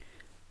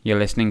You're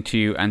listening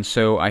to And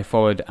So I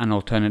Followed an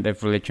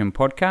Alternative Religion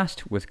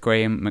podcast with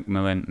Graham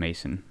McMillan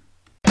Mason.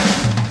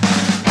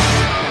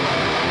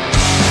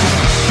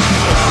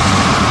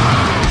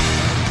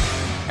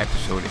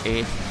 Episode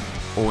 8,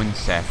 Owen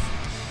Seth.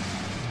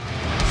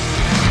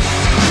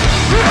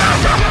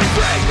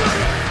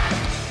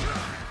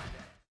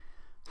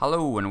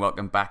 Hello and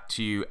welcome back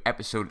to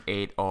episode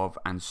 8 of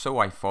And So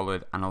I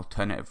Followed an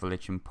Alternative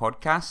Religion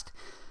podcast.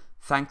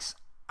 Thanks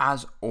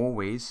as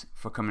always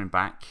for coming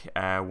back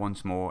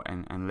once more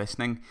and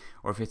listening,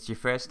 or if it's your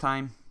first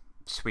time,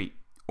 sweet,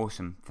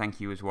 awesome,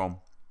 thank you as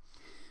well.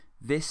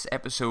 This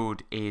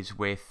episode is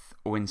with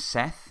Owen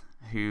Seth,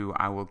 who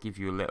I will give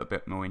you a little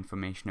bit more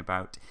information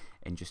about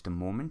in just a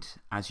moment.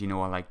 As you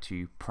know, I like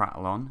to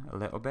prattle on a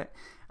little bit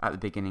at the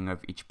beginning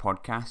of each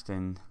podcast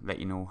and let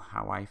you know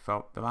how I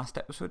felt the last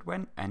episode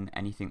went and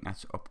anything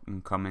that's up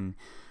and coming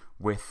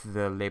with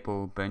the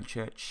label Burnt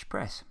Church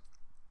Press.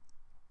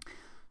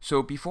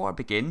 So before I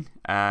begin,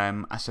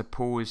 I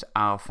suppose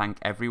I'll thank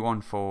everyone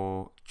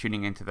for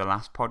tuning into the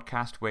last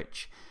podcast,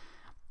 which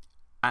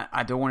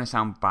I don't want to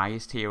sound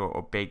biased here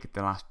or big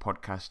the last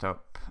podcast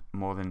up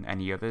more than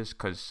any others,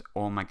 because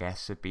all my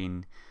guests have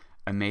been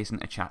amazing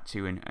to chat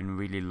to and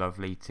really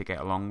lovely to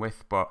get along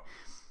with. But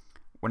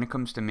when it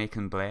comes to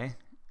Macon Blair,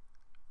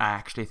 I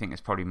actually think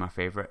it's probably my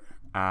favourite,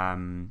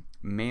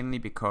 mainly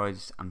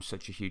because I'm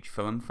such a huge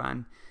film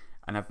fan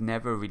and I've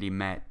never really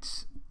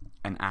met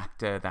an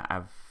actor that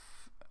I've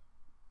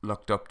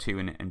looked up to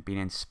and been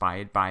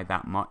inspired by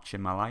that much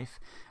in my life.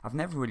 I've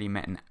never really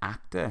met an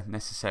actor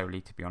necessarily,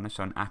 to be honest,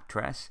 or an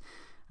actress.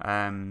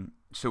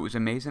 So it was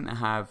amazing to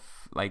have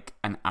like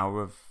an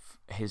hour of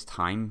his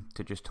time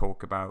to just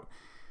talk about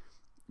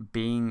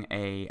being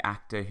a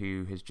actor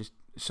who has just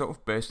sort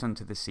of burst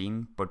onto the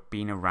scene but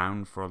been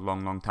around for a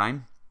long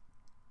time.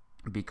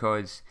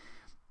 Because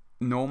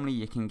normally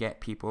you can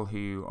get people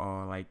who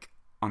are like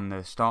on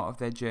the start of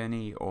their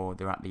journey or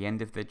they're at the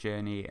end of their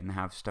journey and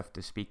have stuff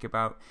to speak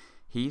about.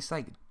 He's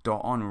like dot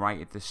on right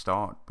at the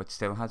start, but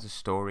still has a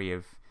story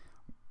of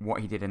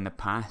what he did in the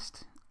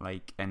past,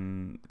 like,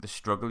 and the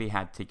struggle he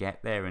had to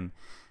get there, and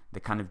the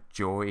kind of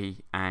joy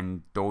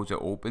and doors it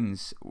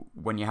opens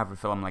when you have a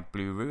film like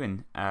Blue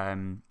Ruin.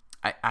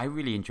 I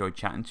really enjoyed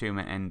chatting to him,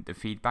 and the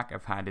feedback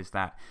I've had is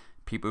that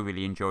people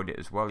really enjoyed it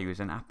as well. He was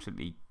an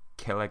absolutely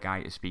killer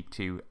guy to speak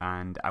to,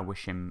 and I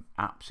wish him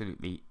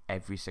absolutely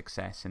every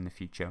success in the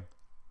future.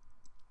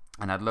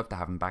 And I'd love to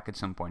have him back at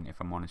some point,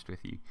 if I'm honest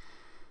with you.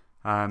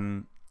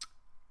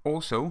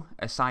 Also,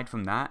 aside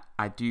from that,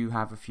 I do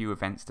have a few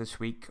events this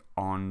week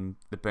on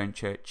the Burnt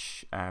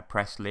Church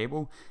Press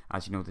label.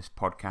 As you know, this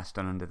podcast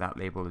done under that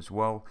label as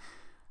well.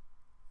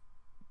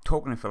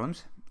 Talking of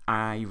films,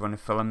 I run a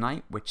film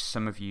night, which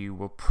some of you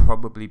will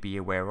probably be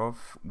aware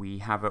of. We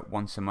have it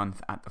once a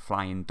month at the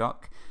Flying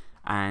Duck,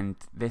 and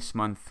this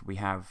month we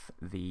have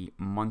the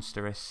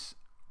monstrous,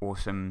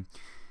 awesome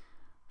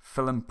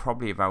film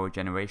probably of our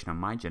generation, or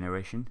my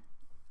generation,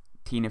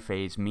 Tina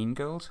Fey's Mean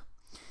Girls,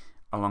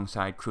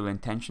 alongside Cruel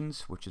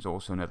Intentions, which is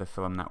also another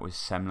film that was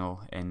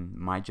seminal in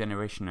my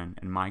generation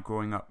and my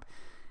growing up.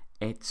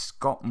 It's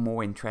got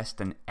more interest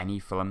than any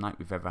film night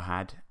we've ever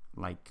had.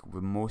 Like,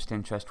 the most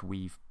interest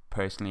we've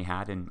personally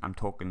had, and I'm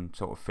talking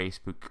sort of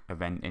Facebook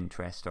event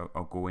interest or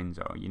go-ins,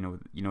 or you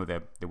know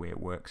the way it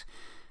works,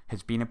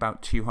 has been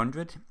about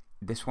 200.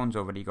 This one's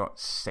already got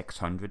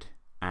 600.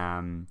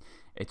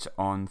 It's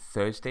on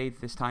Thursday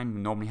this time. We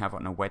normally have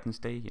it on a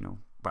Wednesday,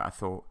 but I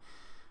thought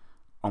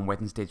on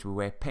Wednesdays we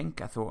wear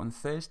pink. I thought on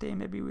Thursday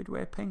maybe we'd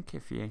wear pink,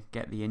 if you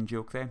get the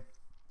in-joke there.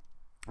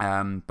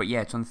 But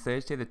yeah, it's on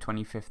Thursday the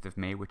 25th of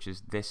May, which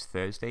is this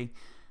Thursday.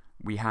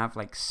 We have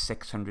like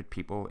 600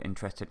 people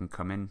interested in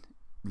coming.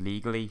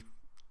 Legally,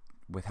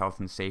 with health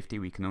and safety,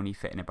 we can only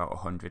fit in about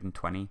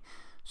 120.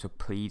 So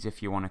please,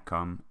 if you want to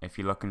come, if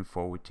you're looking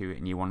forward to it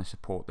and you want to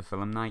support the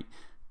film night,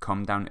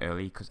 come down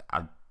early, because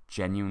I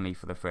genuinely,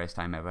 for the first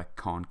time ever,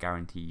 can't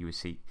guarantee you a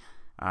seat.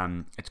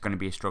 It's going to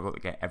be a struggle to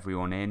get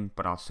everyone in,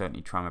 but I'll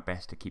certainly try my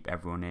best to keep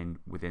everyone in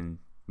within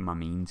my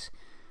means.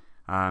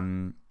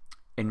 In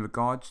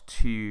regards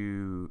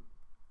to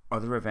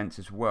other events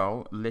as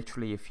well,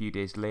 literally a few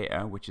days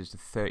later, which is the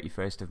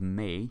 31st of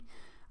May,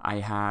 I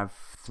have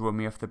Throw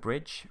Me Off the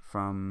Bridge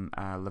from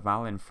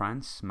Laval in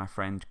France. My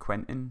friend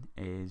Quentin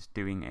is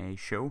doing a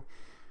show.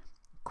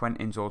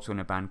 Quentin's also in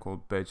a band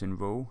called Birds in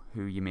Row,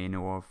 who you may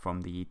know of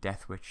from the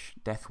Death Wish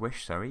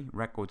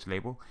records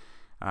label.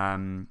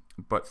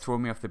 But Throw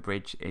Me Off the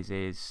Bridge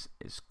is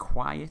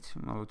quiet.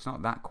 Well, it's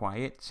not that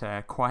quiet.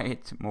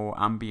 Quiet, more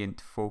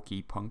ambient,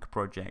 folky punk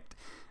project.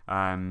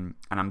 And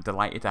I'm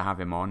delighted to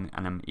have him on,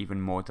 and I'm even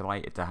more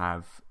delighted to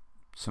have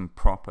some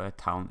proper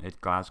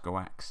talented Glasgow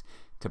acts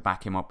to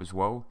back him up as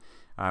well.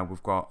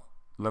 We've got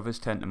Lovers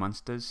Turn to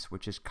Monsters,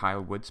 which is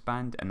Kyle Wood's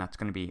band, and that's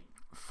going to be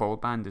full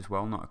band as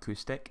well, not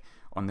acoustic.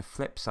 On the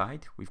flip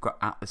side, we've got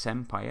Atlas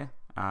Empire,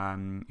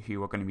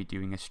 who are going to be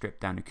doing a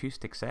stripped down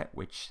acoustic set,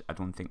 which I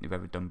don't think they've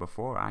ever done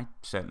before. I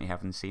certainly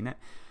haven't seen it.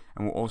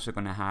 And we're also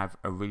going to have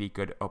a really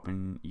good up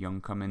and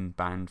young coming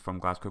band from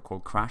Glasgow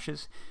called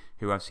Crashes,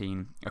 who I've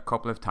seen a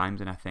couple of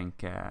times, and I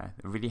think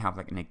really have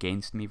like an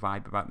against me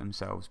vibe about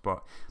themselves.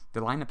 But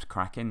the lineup's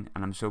cracking,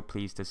 and I'm so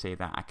pleased to say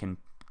that I can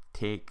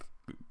take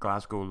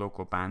Glasgow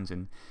local bands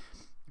and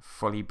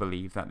fully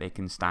believe that they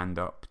can stand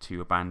up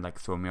to a band like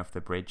Throw Me Off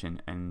the Bridge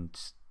and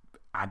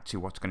add to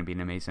what's going to be an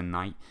amazing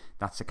night.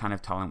 That's the kind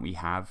of talent we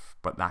have,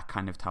 but that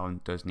kind of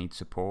talent does need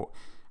support.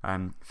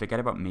 Forget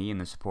about me and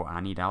the support I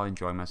need. I'll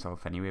enjoy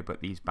myself anyway, but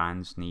these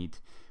bands need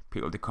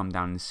people to come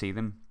down and see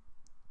them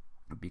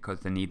because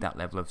they need that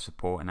level of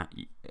support. And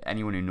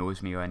anyone who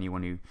knows me or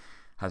anyone who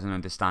has an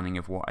understanding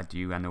of what I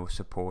do, I know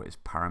support is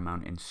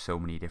paramount in so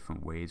many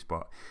different ways.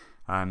 But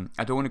I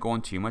don't want to go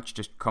on too much.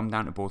 Just come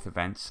down to both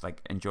events,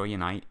 like enjoy your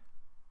night.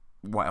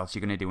 What else are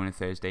you going to do on a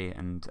Thursday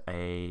and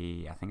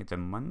I think it's a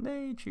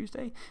Monday,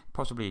 Tuesday?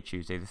 Possibly a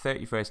Tuesday. The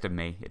 31st of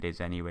May, it is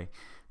anyway.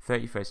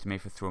 31st of May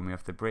for Throw Me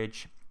Off the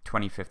Bridge.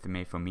 25th of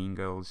May for Mean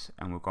Girls.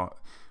 And we've got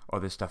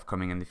other stuff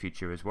coming in the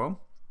future as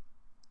well.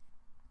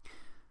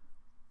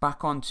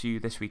 Back on to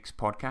this week's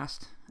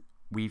podcast.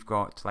 We've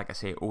got, like I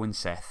say, Owen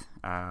Seth.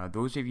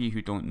 Those of you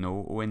who don't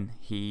know Owen,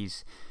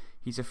 he's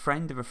a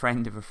friend of a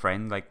friend of a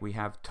friend. Like, we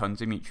have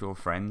tons of mutual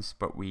friends,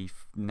 but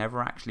we've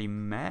never actually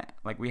met.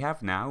 Like, we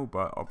have now,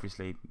 but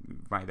obviously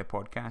via the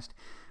podcast.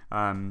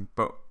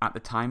 But at the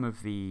time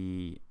of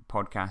the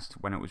podcast,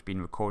 when it was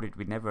being recorded,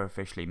 we'd never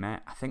officially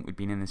met. I think we'd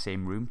been in the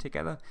same room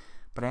together,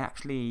 but I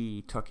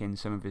actually took in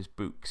some of his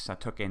books. I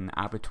took in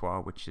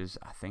Abattoir, which is,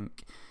 I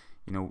think,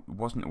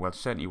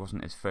 certainly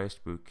wasn't his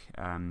first book.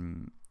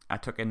 I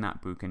took in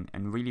that book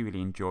and really,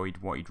 really enjoyed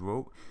what he'd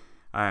wrote.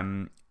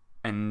 And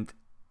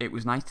it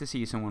was nice to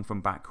see someone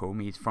from back home.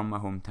 He's from my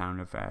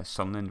hometown of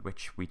Sunderland,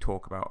 which we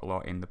talk about a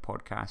lot in the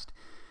podcast.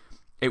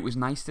 It was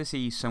nice to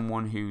see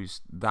someone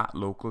who's that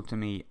local to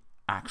me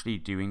actually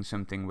doing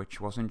something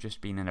which wasn't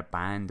just being in a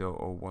band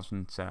or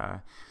wasn't...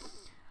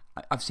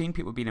 I've seen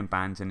people being in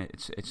bands, and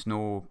it's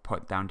no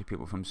put down to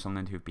people from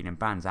Sunderland who've been in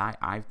bands.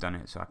 I've done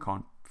it, so I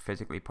can't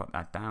physically put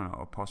that down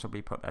or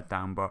possibly put that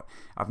down, but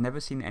I've never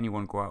seen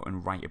anyone go out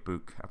and write a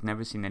book. I've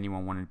never seen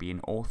anyone want to be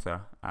an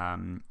author.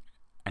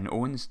 And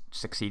Owen's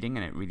succeeding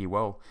in it really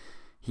well.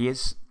 He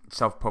is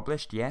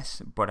self-published,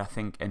 yes, but I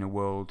think in a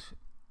world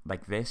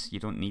like this, you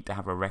don't need to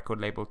have a record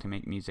label to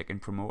make music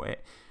and promote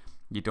it.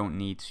 You don't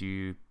need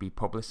to be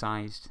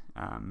publicized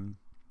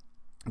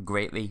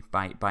greatly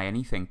by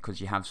anything,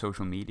 because you have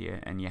social media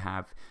and you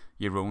have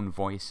your own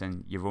voice,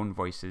 and your own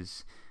voice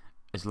is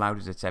as loud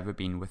as it's ever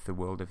been with the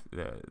world of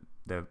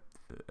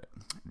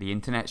the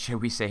internet, shall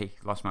we say.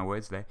 Lost my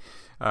words there.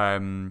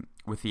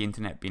 With the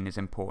internet being as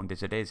important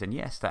as it is, and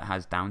yes, that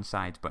has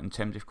downsides, but in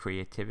terms of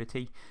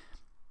creativity,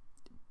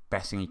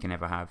 best thing you can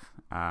ever have.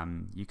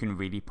 You can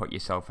really put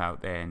yourself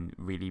out there and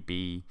really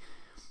be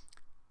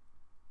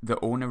the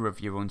owner of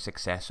your own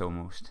success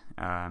almost,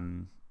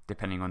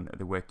 depending on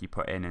the work you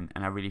put in, and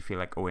I really feel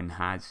like Owen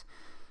has.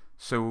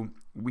 So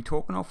we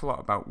talk an awful lot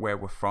about where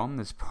we're from.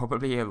 There's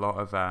probably a lot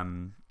of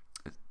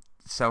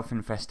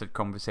self-infested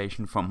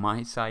conversation from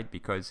my side,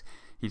 because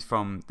he's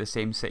from the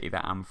same city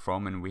that I'm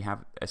from, and we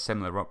have a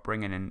similar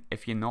upbringing. And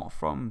if you're not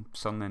from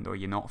Sunderland or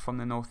you're not from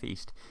the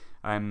Northeast,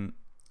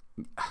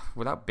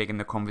 without bigging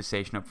the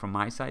conversation up from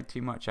my side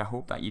too much, I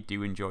hope that you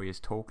do enjoy us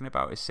talking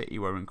about a city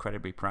we're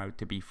incredibly proud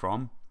to be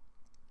from,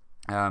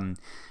 and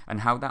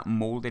how that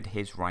moulded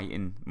his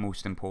writing,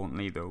 most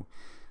importantly though.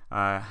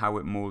 How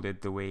it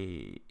moulded the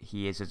way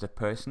he is as a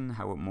person,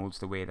 how it moulds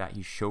the way that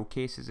he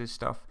showcases his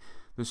stuff.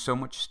 There's so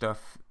much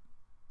stuff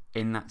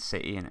in that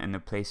city and the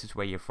places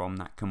where you're from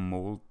that can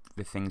mould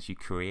the things you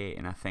create,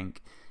 and I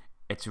think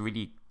it's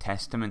really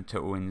testament to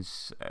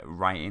Owen's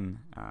writing,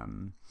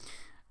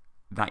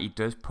 that he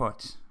does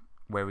put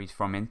where he's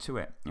from into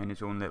it in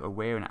his own little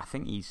way. And I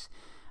think he's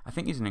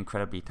an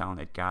incredibly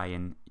talented guy,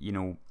 and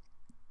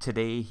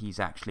today he's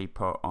actually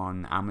put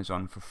on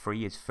Amazon for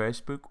free his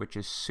first book, which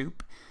is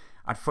Soup.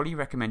 I'd fully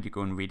recommend you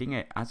go and reading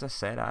it. As I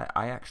said,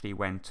 I actually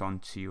went on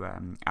to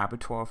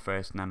Abattoir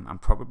first, and I'm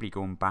probably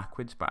going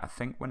backwards, but I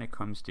think when it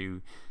comes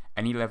to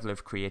any level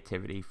of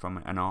creativity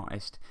from an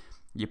artist,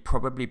 you're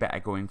probably better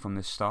going from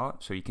the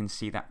start, so you can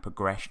see that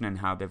progression and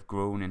how they've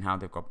grown and how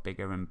they've got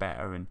bigger and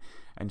better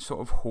and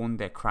sort of honed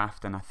their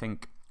craft. And I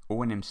think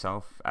Owen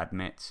himself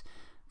admits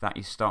that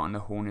he's starting to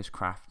hone his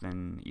craft,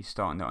 and he's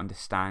starting to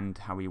understand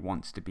how he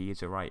wants to be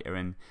as a writer.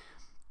 And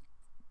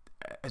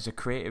as a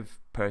creative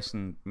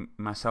person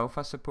myself,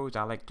 I suppose,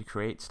 I like to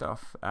create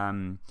stuff.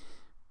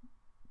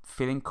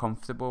 Feeling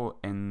comfortable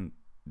in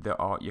the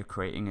art you're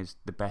creating is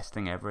the best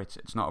thing ever.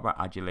 It's not about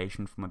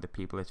adulation from other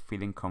people, it's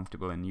feeling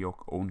comfortable in your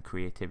own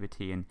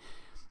creativity. And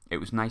it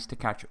was nice to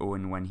catch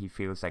Owen when he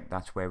feels like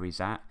that's where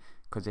he's at,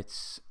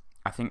 because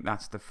I think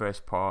that's the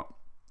first part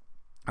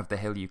of the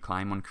hill you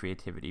climb on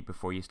creativity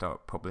before you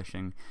start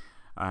publishing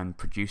and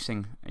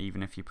producing,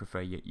 even if you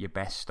prefer your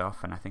best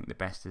stuff. And I think the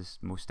best is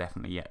most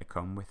definitely yet to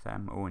come with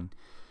Owen.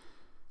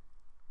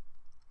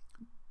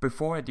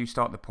 Before I do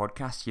start the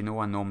podcast, I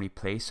normally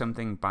play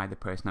something by the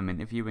person I'm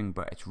interviewing,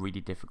 but it's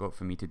really difficult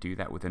for me to do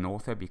that with an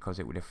author because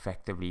it would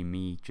effectively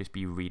me just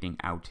be reading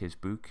out his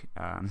book,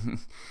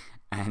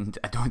 and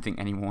I don't think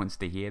anyone wants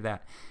to hear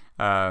that.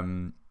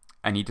 And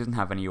he doesn't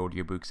have any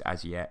audiobooks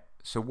as yet.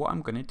 So what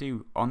I'm going to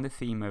do on the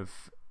theme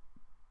of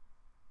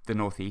the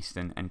Northeast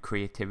and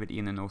creativity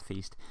in the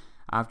Northeast,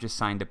 I've just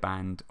signed a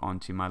band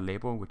onto my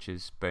label, which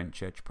is Burnt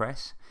Church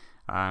Press.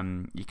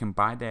 You can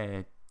buy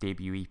their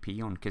debut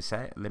EP on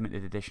cassette,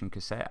 limited edition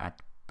cassette,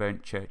 at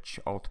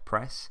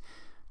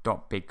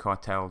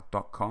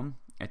burntchurchaltpress.bigcartel.com.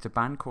 It's a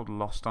band called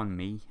Lost on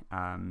Me,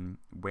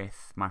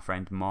 with my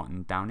friend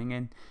Martin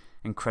Downingen.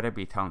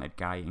 Incredibly talented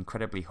guy,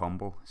 incredibly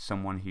humble,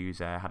 someone who's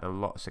had a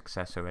lot of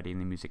success already in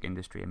the music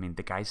industry. I mean,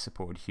 the guy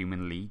supported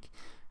Human League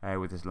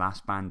with his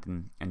last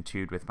band and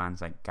toured with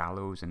bands like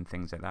Gallows and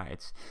things like that.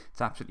 It's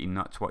absolutely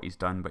nuts what he's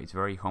done, but he's a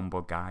very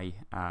humble guy.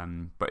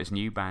 But his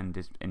new band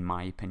is, in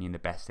my opinion, the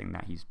best thing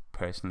that he's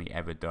personally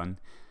ever done,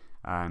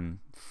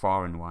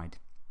 far and wide.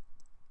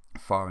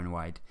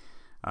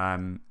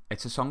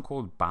 It's a song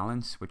called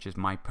Balance, which is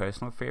my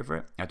personal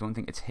favourite. I don't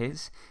think it's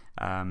his,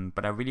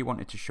 but I really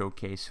wanted to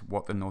showcase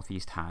what the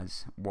Northeast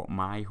has, what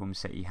my home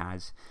city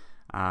has,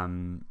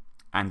 and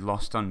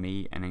Lost on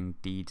Me, and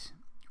indeed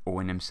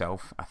Owen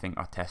himself, I think,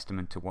 are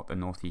testament to what the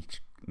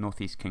Northeast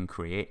can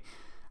create.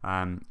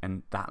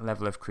 And that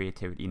level of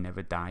creativity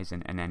never dies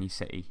in any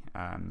city,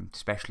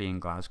 especially in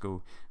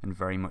Glasgow, and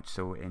very much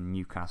so in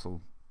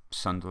Newcastle,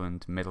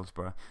 Sunderland,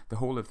 Middlesbrough. The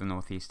whole of the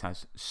Northeast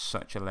has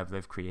such a level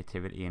of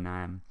creativity, and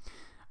I'm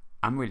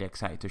really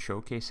excited to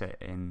showcase it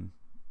in,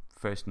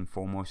 first and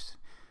foremost,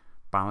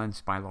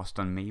 Balance by Lost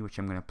on Me, which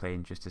I'm going to play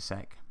in just a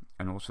sec,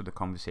 and also the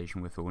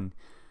conversation with Owen.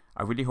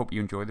 I really hope you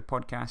enjoy the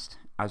podcast.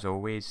 As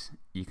always,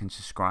 you can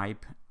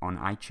subscribe on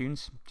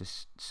iTunes.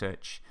 Just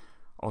search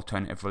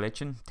Alternative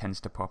Religion,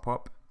 tends to pop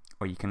up.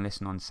 Or you can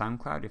listen on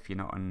SoundCloud if you're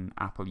not an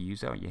Apple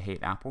user or you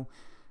hate Apple.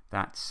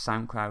 That's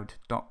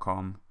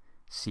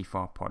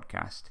soundcloud.com/CFAR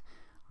podcast.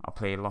 I'll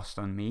play Lost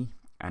on Me,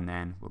 and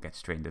then we'll get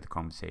straight into the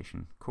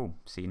conversation. Cool.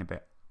 See you in a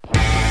bit.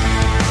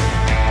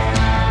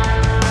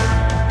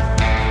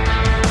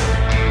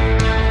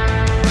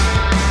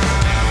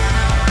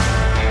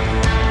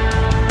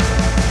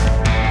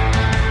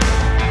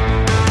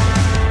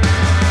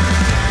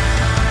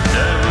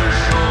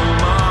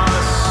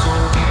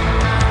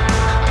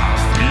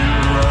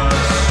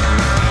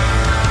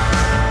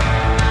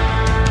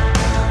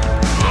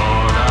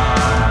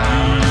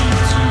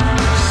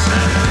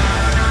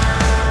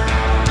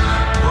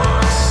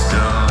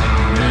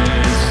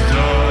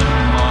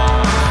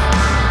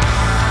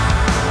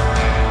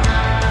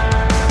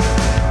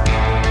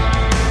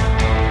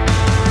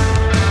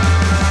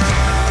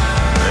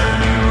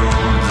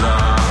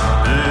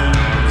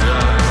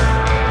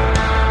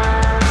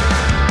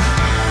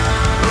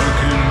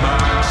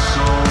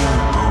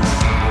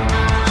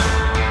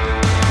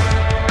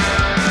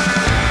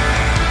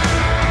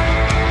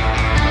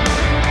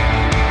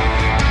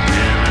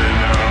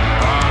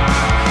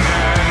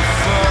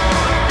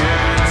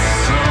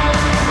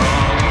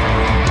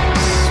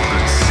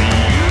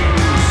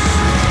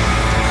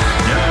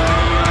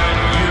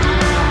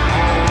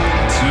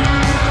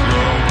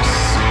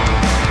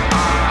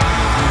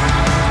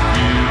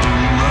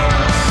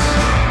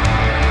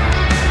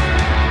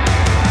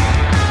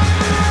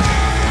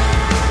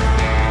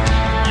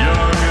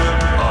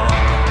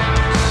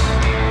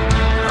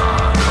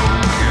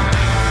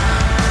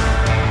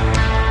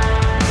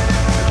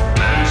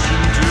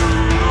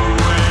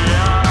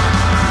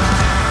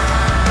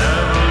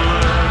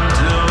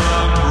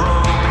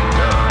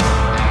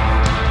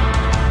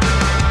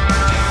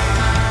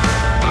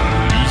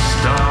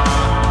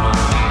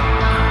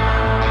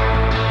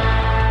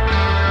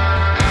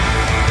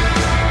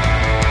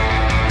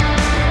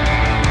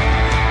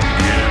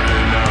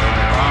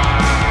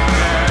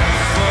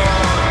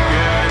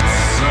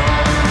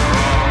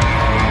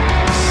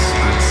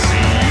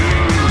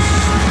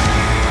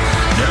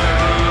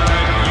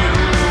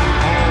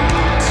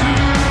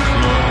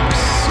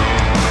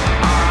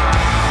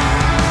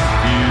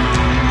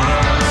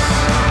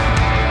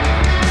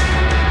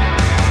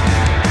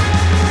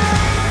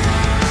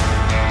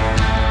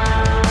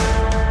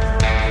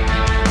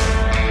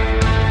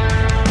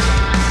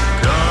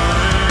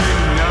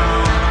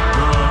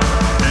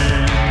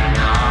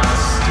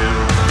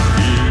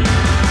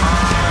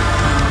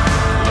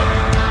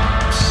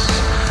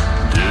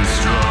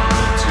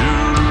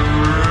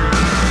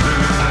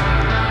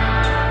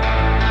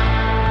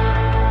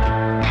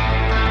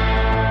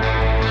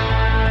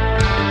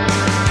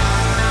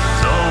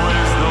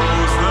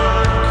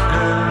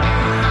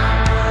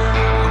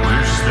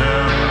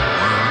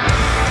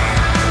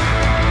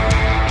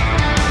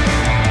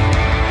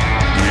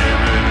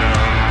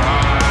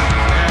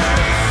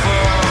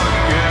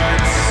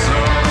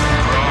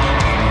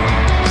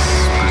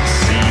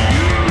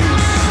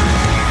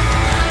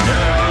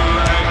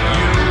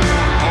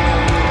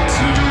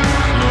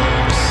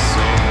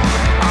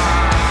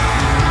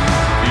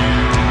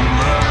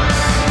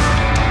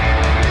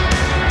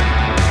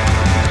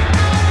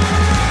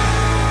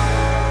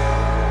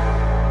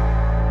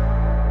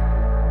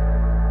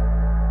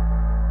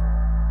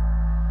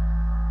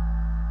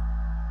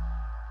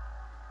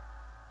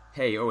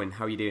 Hey Owen,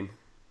 how you doing?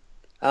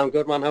 I'm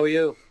good, man. How are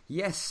you?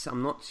 Yes,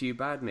 I'm not too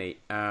bad, mate.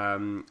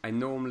 I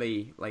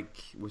normally, like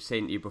was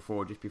saying to you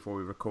before, just before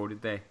we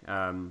recorded there,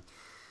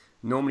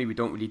 normally we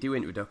don't really do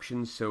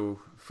introductions, so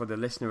for the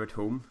listener at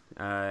home,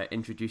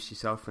 introduce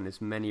yourself in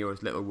as many or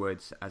as little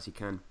words as you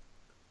can.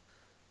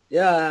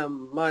 Yeah,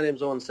 my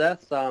name's Owen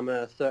Seth. I'm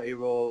a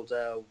 30-year-old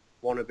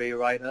wannabe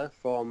writer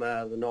from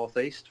the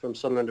northeast, from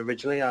Sunderland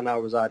originally. I now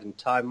reside in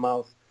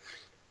Tynemouth.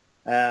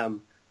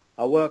 Um,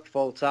 I work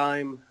full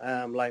time,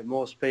 like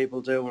most people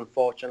do,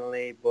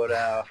 unfortunately, but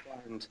I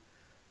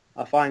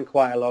find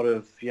quite a lot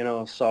of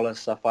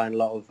solace. I find a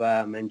lot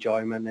of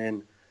enjoyment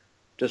in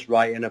just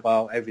writing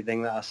about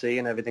everything that I see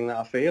and everything that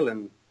I feel,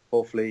 and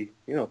hopefully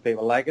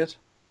people like it.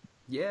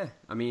 Yeah,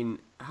 I mean,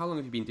 how long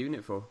have you been doing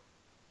it for?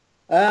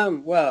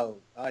 Well,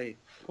 I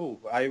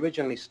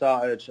originally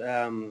started.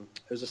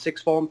 It was a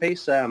sixth form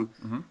piece. Hmm.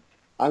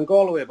 I can go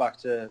all the way back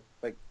to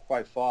like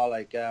quite far.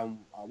 Like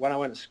when I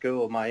went to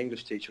school, my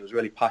English teacher was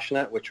really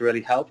passionate, which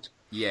really helped.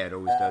 Yeah, it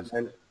always does.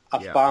 And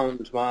I Yeah,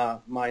 found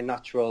my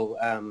natural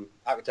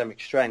academic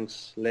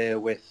strengths lay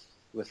with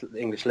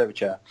English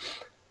literature.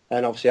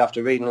 And obviously,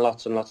 after reading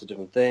lots and lots of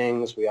different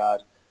things, we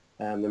had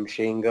the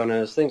machine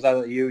gunners, things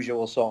like the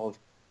usual sort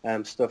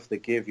of stuff they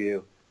give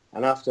you.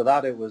 And after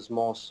that, it was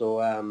more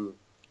so.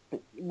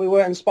 We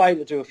were inspired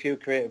to do a few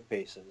creative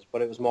pieces,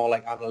 but it was more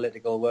like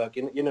analytical work.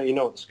 You know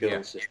what the yeah.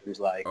 schooling system's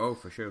like. Oh,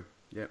 for sure.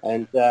 Yeah.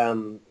 And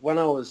when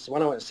I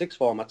went to sixth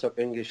form, I took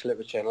English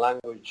literature and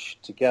language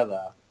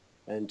together,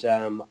 and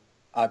I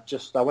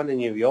went to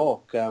New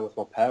York with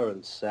my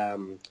parents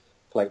for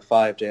like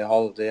 5 day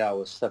holiday. I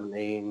was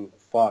 17,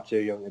 far too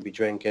young to be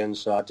drinking,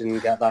 so I didn't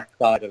get that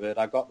side of it.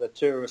 I got the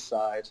tourist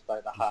side,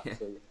 like the Yeah.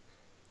 hats and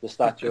the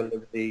Statue of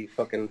Liberty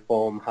fucking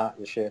foam hat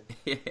and shit.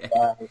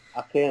 Yeah.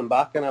 I came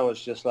back and I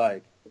was just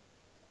like,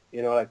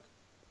 like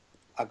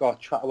we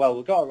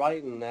got a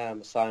writing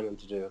assignment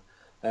to do,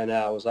 and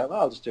I was like,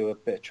 well, I'll just do a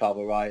bit of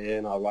travel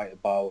writing. I'll write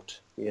about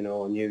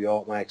New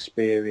York, my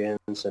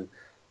experience, and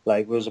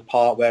like there was a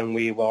part when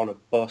we were on a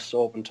bus,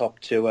 open top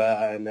tour,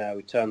 and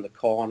we turned the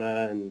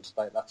corner, and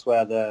like that's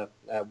where the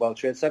World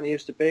Trade Center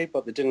used to be,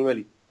 but they didn't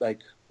really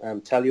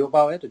tell you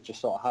about it. It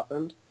just sort of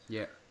happened.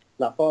 Yeah.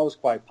 And I thought it was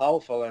quite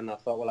powerful, and I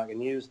thought, well, I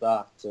can use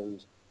that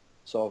and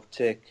sort of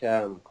take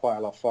quite a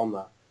lot from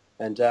that.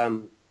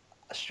 And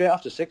straight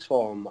after sixth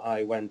form,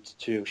 I went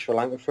to Sri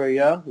Lanka for a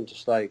year and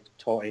just like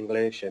taught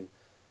English and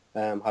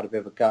had a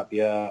bit of a gap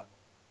year.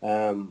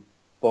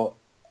 But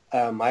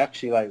I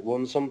actually like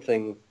won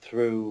something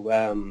through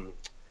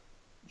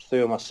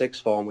my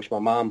sixth form, which my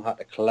mum had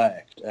to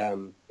collect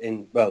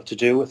to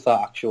do with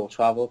that actual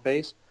travel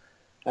piece.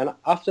 And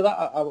after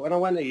that, when I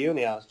went to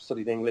uni, I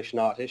studied English and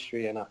art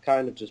history, and I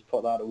kind of just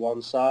put that to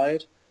one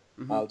side.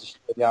 Hmm. I'll just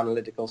do the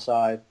analytical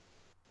side,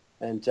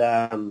 and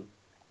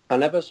I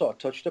never sort of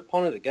touched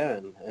upon it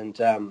again. And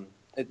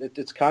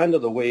it's kind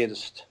of the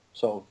weirdest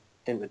sort of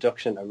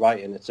introduction to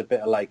writing. It's a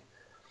bit of like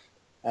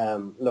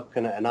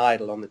looking at an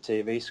idol on the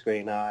TV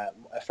screen. A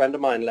friend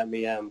of mine lent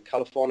me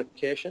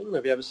Californication.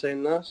 Have you ever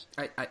seen that?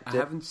 I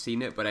haven't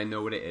seen it, but I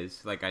know what it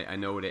is. Like, I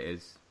know what it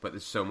is, but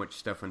there's so much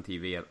stuff on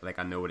TV. Like,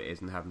 I know what it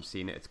is and haven't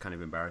seen it. It's kind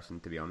of embarrassing,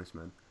 to be honest,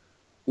 man.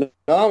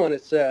 No, and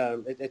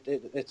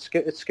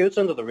it scoots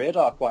under the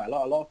radar quite a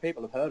lot. A lot of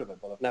people have heard of it,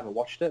 but have never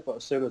watched it. But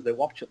as soon as they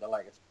watch it, they're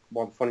like, "It's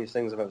one of the funniest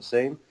things I've ever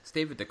seen." It's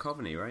David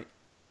Duchovny, right?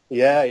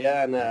 Yeah,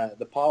 yeah, and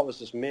the part was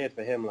just made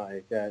for him.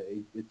 Like,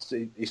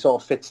 he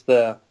sort of fits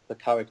the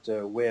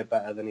character way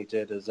better than he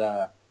did as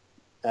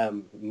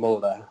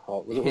Mulder.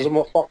 Or was it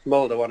more Fox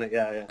Mulder, wasn't it?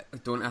 Yeah, yeah.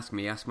 Don't ask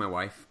me, ask my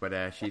wife,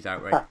 but she's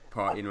out right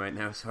partying right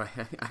now, so I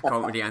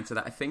can't really answer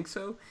that. I think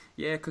so.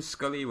 Yeah, because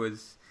Scully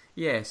was.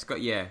 Yeah,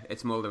 yeah,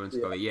 it's Mulder and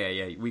Scully. Yeah,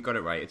 yeah, we got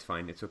it right. It's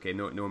fine. It's okay.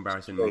 No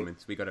embarrassing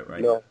moments. We got it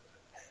right. No.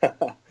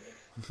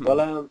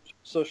 Well,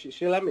 so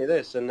she lent me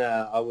this, and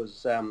I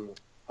was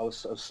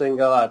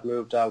single. I'd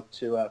moved out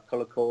to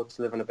Cullercoats,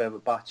 living a bit of a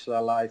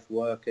bachelor life,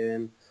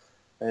 working,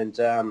 and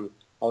I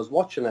was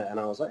watching it, and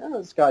I was like, "Oh,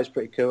 this guy's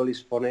pretty cool.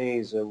 He's funny.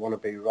 He's a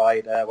wannabe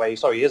writer. Well,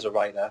 he is a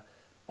writer,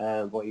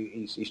 but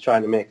he's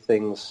trying to make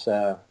things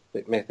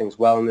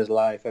well in his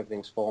life.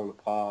 Everything's falling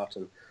apart,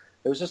 and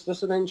it was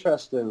just an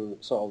interesting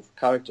sort of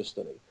character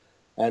study."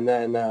 And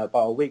then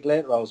about a week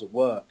later, I was at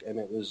work, and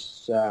it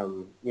was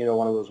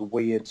one of those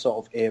weird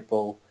sort of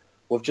April.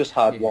 We've just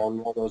had Yeah.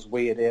 one of those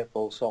weird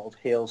April sort of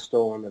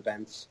hailstone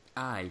events.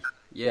 Aye.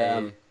 Yeah.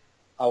 Yeah.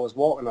 I was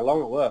walking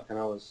along at work, and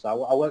I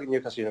work at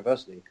Newcastle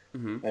University,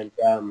 Hmm. and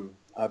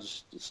I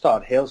just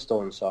started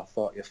hailstones. So I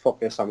thought, "Yeah, fuck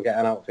this, I'm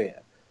getting out of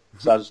here."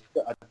 So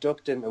I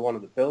ducked into one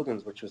of the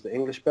buildings, which was the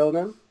English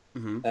building,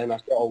 Hmm. and I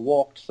sort of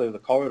walked through the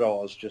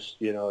corridors just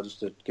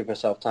to give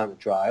myself time to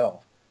dry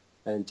off.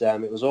 And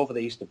it was over the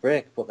Easter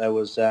break, but there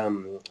was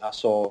I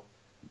saw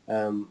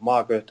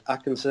Margaret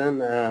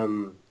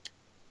Atkinson,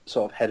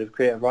 sort of head of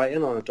creative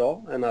writing, on a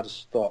door, and I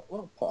just thought,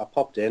 well, I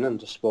popped in and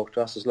just spoke to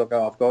her. I says, "Look,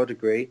 I've got a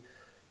degree.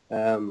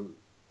 I'm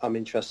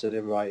interested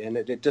in writing."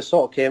 It just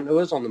sort of came to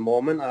us on the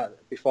moment.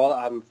 Before that,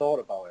 I hadn't thought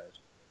about it,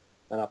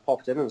 and I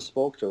popped in and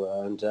spoke to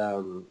her and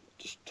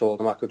just told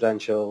her my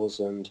credentials,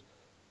 and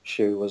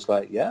she was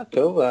like, yeah,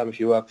 cool. If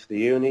you work for the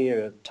uni,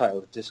 you're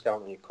entitled to a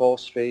discount on your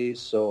course fees.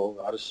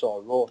 So I just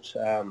sort of wrote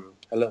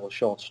a little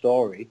short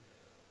story,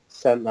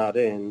 sent that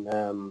in,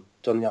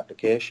 done the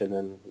application,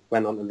 and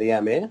went on to the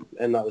MA,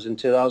 and that was in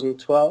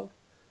 2012.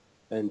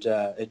 And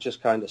it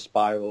just kind of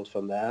spiraled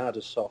from there. I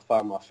just sort of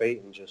found my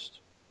feet and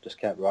just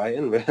kept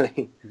writing,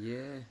 really.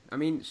 Yeah, I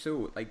mean,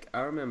 so like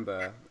I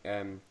remember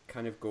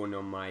kind of going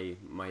on my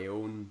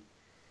own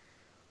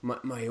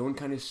my own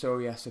kind of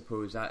story, I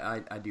suppose.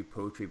 I do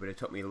poetry, but it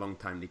took me a long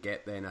time to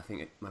get there, and I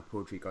think my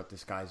poetry got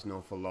disguised an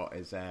awful lot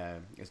as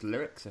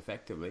lyrics,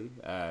 effectively,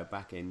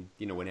 back in,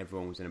 when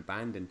everyone was in a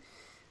band. And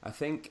I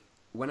think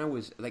when I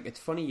was, like, it's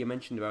funny you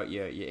mentioned about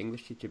your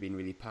English teacher being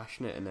really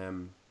passionate,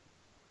 and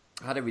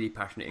I had a really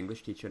passionate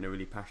English teacher and a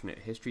really passionate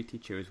history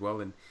teacher as well,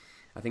 and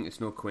I think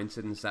it's no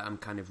coincidence that I'm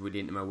kind of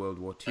really into my World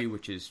War II,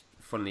 which is,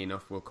 funnily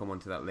enough, we'll come on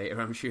to that later,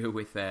 I'm sure,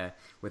 with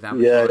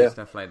Avatar and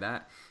stuff like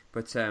that.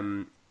 But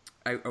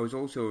I was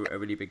also a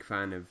really big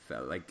fan of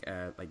like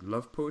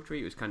love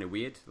poetry. It was kind of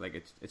weird. Like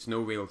it's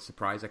no real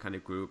surprise. I kind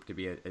of grew up to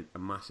be a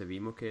massive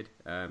emo kid.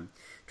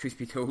 Truth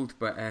be told,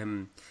 but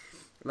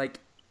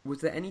like,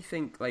 was there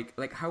anything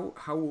like how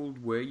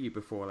old were you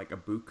before like a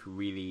book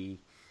really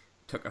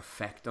took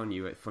effect on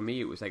you? For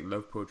me, it was like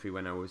love poetry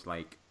when I was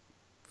like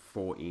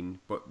 14.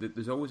 But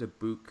there's always a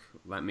book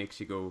that makes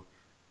you go,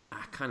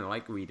 I kind of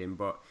like reading,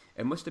 but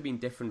it must have been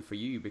different for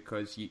you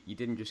because you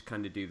didn't just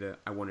kind of do the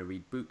I want to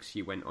read books.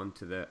 You went on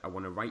to the I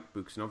want to write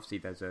books, and obviously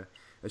there's a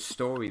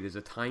story, there's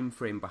a time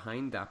frame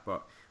behind that.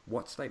 But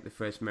what's like the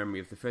first memory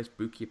of the first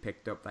book you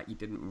picked up that you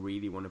didn't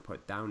really want to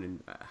put down,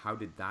 and how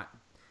did that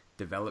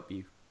develop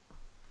you?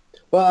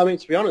 Well, I mean,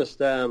 to be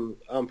honest, I'm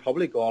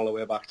probably go all the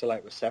way back to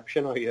like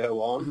reception or year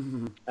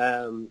one.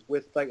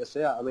 With, like I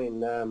say, I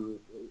mean,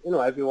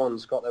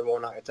 everyone's got their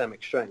own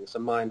academic strengths,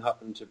 and mine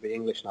happened to be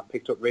English, and I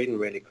picked up reading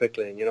really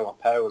quickly. And my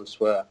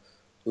parents were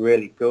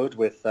really good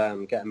with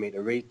getting me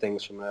to read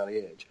things from an early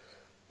age.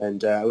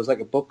 And it was like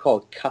a book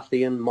called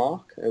Cathy and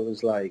Mark. It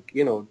was like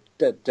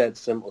dead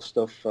simple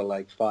stuff for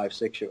like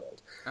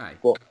 5-6-year-olds. Aye.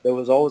 But there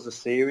was always a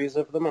series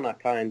of them, and I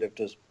kind of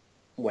just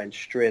went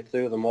straight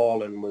through them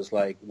all and was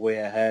like way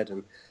ahead.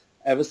 And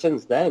ever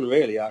since then,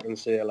 really, I can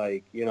say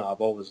like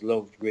I've always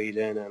loved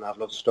reading and I've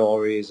loved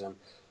stories.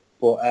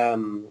 But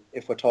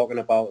if we're talking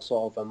about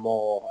sort of a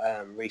more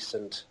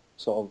recent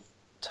sort of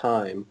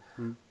time,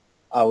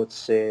 I would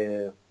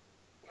say,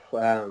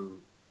 I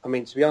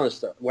mean, to be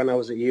honest, when I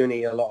was at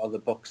uni, a lot of the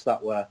books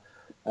that were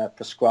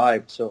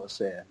prescribed, so to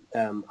say,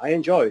 I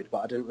enjoyed, but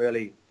I didn't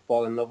really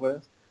fall in love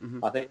with.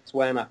 I think it's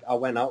when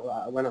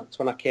it's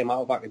when I came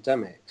out of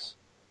academics,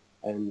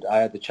 and I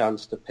had the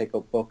chance to pick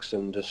up books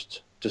and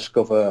just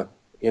discover,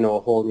 a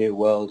whole new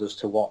world as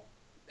to what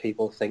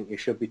people think you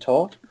should be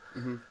taught.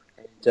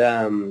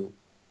 And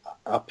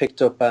I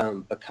picked up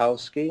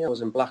Bukowski. I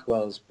was in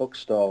Blackwell's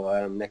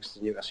bookstore next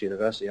to Newcastle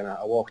University, and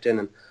I walked in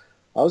and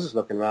I was just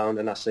looking around,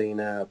 and I seen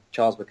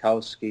Charles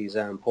Bukowski's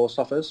Post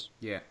Office.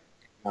 Yeah.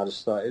 I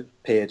just thought, it was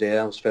payday,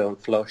 I was feeling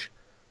flush.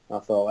 I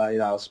thought,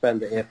 I'll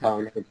spend the £8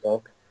 on a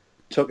book.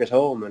 Took it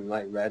home and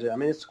read it. I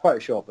mean, it's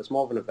quite short, but it's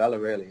more of a novella,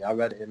 really. I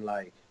read it in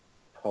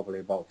probably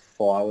about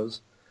 4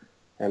 hours,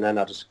 and then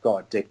I just got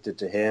addicted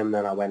to him.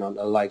 Then I went on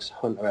to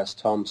Hunter S.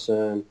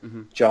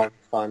 Thompson, John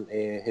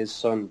Fante, his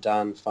son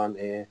Dan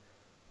Fante.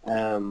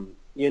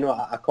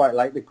 I quite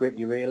like the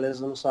gritty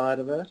realism side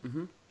of it.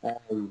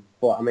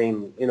 But I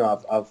mean,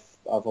 I've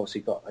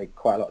obviously got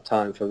quite a lot of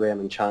time for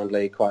Raymond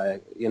Chandler.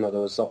 There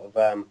was sort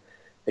of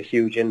a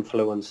huge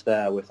influence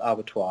there with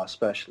Abattoir,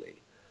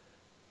 especially,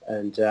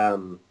 and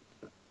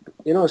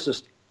it's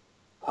just,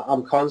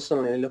 I'm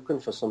constantly looking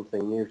for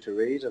something new to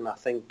read, and I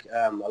think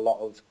a lot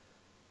of,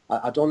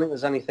 I don't think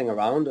there's anything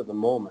around at the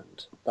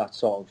moment that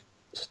sort of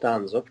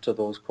stands up to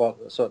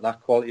that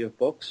quality of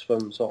books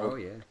from sort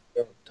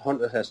of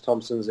Hunter S.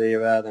 Thompson's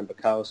era, then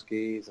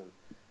Bukowski's, and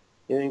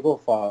you can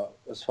go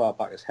as far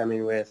back as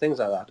Hemingway, things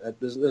like that.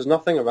 There's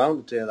nothing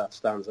around today that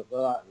stands up to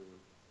that,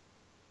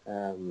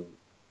 and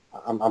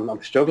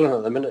I'm struggling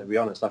at the minute, to be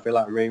honest. I feel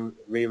like I'm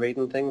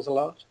rereading things a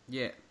lot.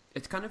 Yeah.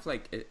 It's kind of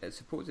like, I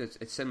suppose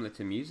it's similar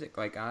to music.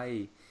 Like,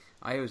 I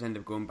always end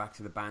up going back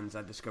to the bands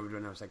I discovered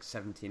when I was like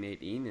 17,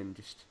 18, and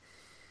just,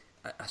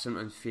 I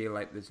sometimes feel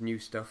like there's new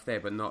stuff there,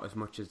 but not as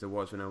much as there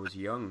was when I was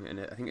young. And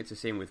I think it's the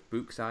same with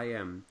books.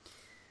 When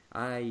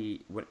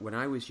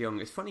I was young,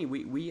 it's funny,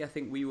 I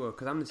think we were,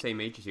 because I'm the same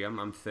age as you,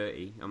 I'm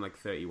 30, I'm like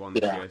 31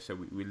 this year, so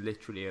we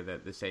literally are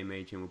the same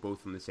age, and we're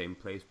both from the same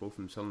place, both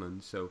from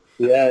Sunderland, so...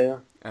 Yeah.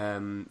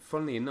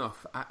 Funnily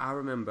enough, I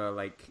remember,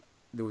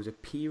 there was a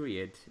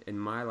period in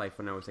my life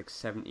when I was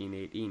 17,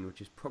 18, which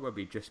is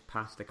probably just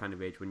past the kind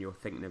of age when you're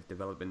thinking of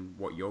developing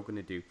what you're going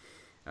to do,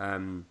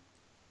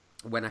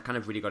 when I kind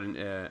of really got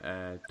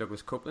into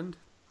Douglas Coupland.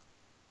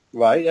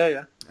 Right,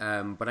 yeah.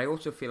 But I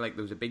also feel like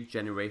there was a big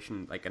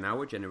generation, in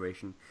our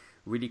generation,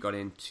 really got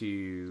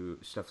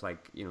into stuff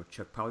like,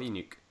 Chuck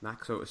Palahniuk,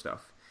 that sort of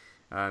stuff.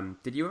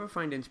 Did you ever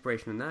find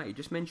inspiration in that? You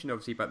just mentioned,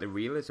 obviously, about the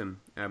realism.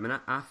 And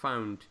I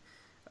found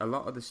a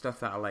lot of the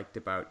stuff that I liked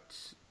about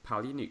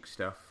Palahniuk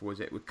stuff was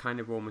it would kind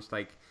of almost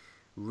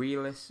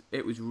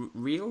It was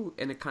real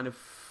in a kind of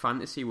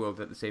fantasy world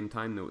at the same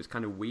time, though. It was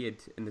kind of weird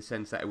in the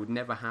sense that it would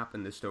never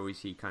happen, the stories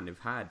he kind of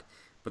had,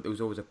 but there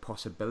was always a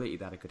possibility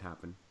that it could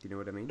happen. Do you know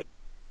what I mean?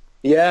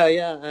 Yeah.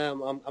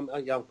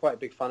 I'm quite a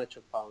big fan of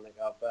Chuck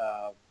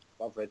Palahniuk.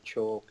 I've read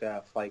Choke,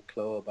 Fight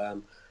Club.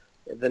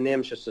 The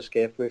names just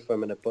escaped me for a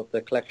minute, but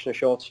the collection of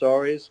short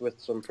stories with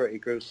some pretty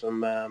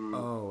gruesome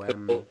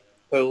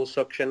pool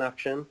suction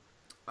action.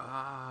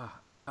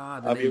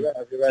 Have you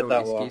read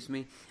that one? Excuse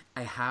me.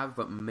 I have,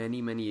 but many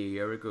a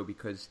year ago,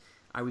 because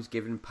I was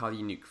given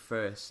Palahniuk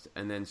first,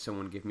 and then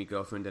someone gave me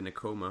Girlfriend in a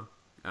Coma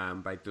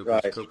by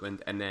Douglas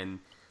Copeland, and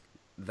then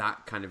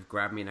that kind of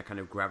grabbed me, and I kind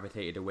of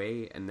gravitated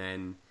away, and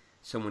then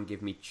someone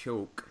gave me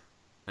Choke,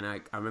 and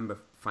I remember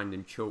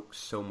finding Choke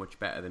so much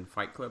better than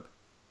Fight Club.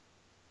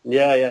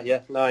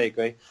 Yeah. No, I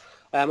agree.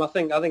 I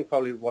think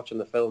probably watching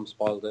the film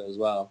spoiled it as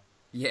well.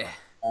 Yeah.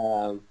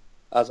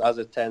 As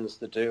it tends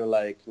to do,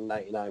 like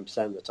 99%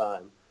 of the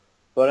time.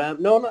 But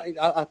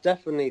I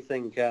definitely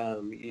think you're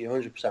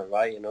 100%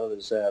 right. You know,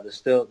 there's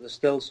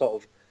still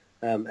sort of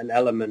an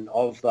element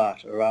of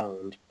that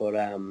around. But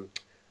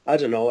I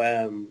don't know.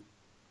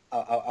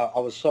 I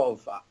was sort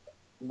of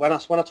when I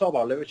talk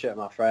about literature to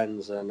my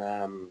friends and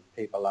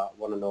people that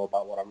want to know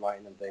about what I'm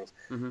writing and things.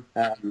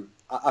 Mm-hmm.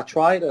 I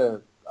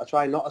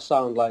try not to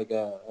sound like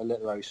a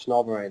literary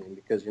snob or anything,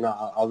 because, you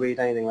know, I'll read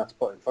anything that's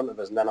put in front of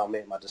us and then I'll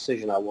make my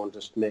decision. I won't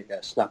just make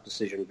a snap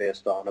decision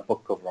based on a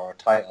book cover or a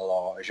title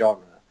or a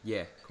genre.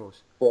 Yeah, of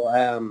course. But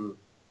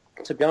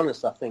to be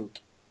honest, I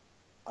think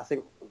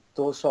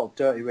those sort of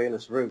dirty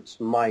realist roots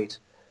might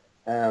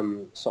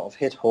sort of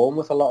hit home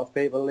with a lot of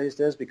people these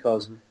days,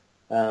 because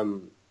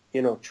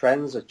you know,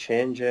 trends are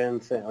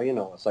changing. You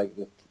know, it's like,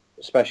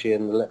 especially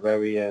in the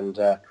literary and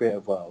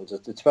creative world,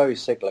 it's very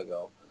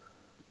cyclical.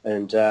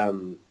 And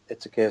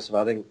it's a case of,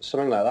 I think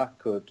something like that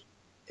could,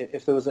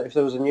 if there was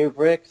a new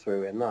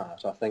breakthrough in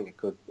that, I think it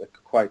could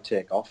quite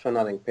take off, and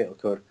I think people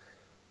could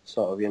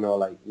sort of, you know,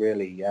 like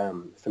really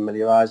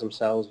familiarise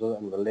themselves with it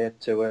and relate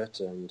to it,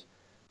 and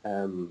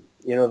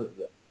you know,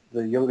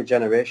 the younger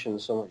generation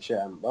so much.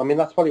 I mean,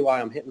 that's probably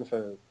why I'm hitting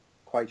for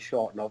quite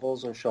short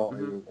novels and short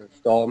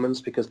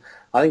installments, because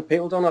I think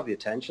people don't have the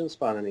attention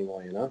span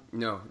anymore. You know?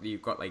 No,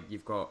 you've got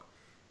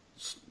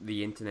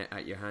the internet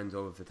at your hands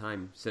all of the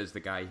time, says the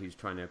guy who's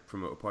trying to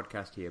promote a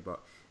podcast here,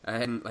 but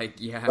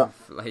like you have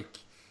like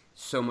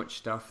so much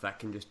stuff that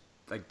can just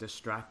like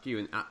distract you,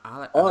 and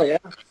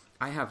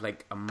I have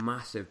like a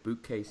massive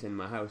bookcase in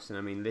my house, and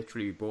I mean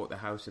literally we bought the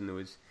house and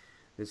there's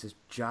this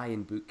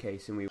giant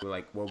bookcase, and we were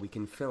like, well, we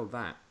can fill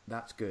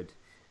that's good.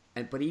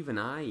 But even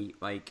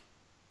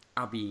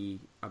I'll be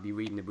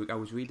reading a book. I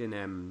was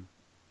reading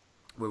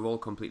We're All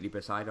Completely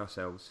Beside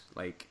Ourselves,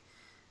 like,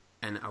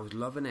 and I was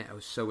loving it. I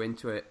was so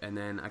into it, and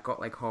then I got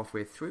like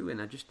halfway through,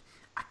 and I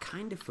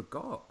kind of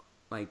forgot.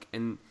 Like,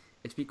 and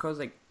it's because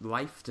like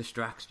life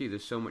distracts you.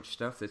 There's so much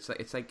stuff. It's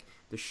like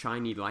the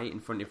shiny light in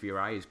front of your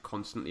eye is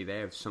constantly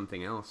there of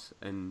something else,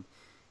 and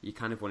you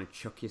kind of want to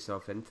chuck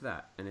yourself into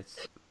that. And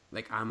it's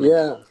like I'm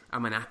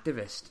an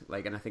activist,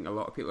 like, and I think a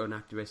lot of people are an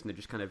activist, and they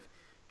just kind of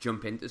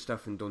jump into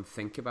stuff and don't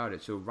think about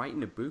it. So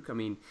writing a book, I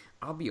mean,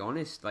 I'll be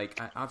honest, like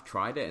I've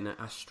tried it and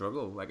I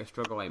struggle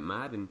like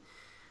mad, and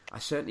I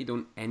certainly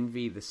don't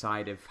envy the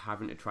side of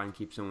having to try and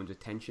keep someone's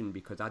attention,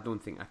 because I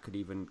don't think I could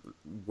even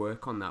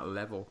work on that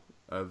level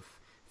of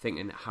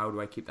thinking, how do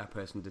I keep that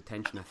person's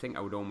attention? I think I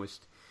would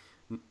almost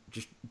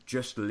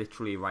just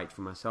literally write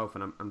for myself,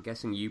 and I'm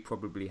guessing you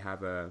probably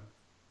have an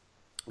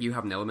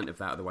element of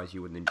that, otherwise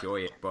you wouldn't enjoy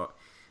it. But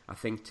I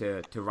think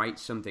to write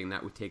something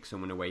that would take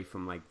someone away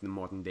from like the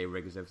modern day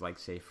rigors of like,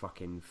 say,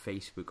 fucking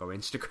Facebook or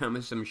Instagram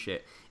or some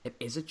shit, it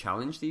is a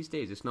challenge these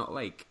days. It's not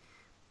like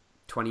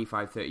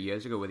 25, 30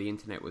 years ago where the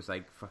internet was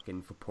like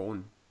fucking for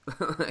porn.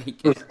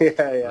 Like,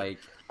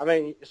 I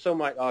mean, some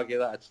might argue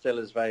that it still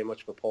is very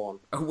much for porn.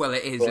 Oh, well,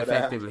 it is,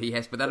 effectively,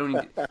 yes, but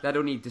that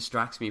only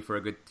distracts me for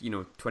a good,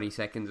 20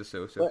 seconds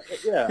or so. But,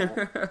 yeah,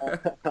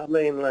 I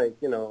mean, like,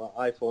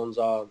 iPhones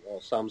or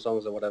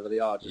Samsungs or whatever they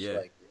are, just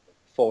like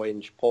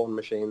 4-inch porn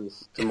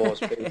machines to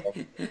most people.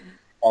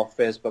 Or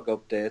Facebook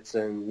updates,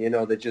 and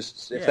they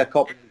just, if they're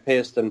copy and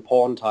pasting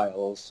porn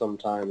titles,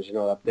 sometimes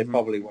they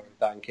probably want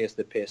that in case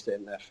they paste it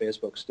in their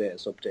Facebook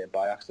status update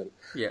by accident.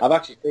 I've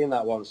actually seen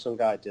that one. Some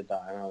guy did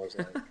that, and I was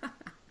like,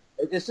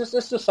 it's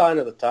a sign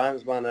of the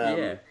times,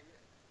 man.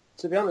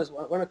 To be honest,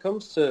 when it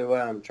comes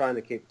to trying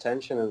to keep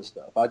attention and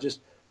stuff, I've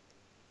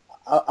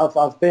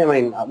been. I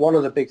mean, one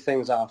of the big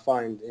things that I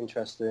find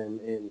interesting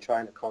in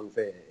trying to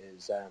convey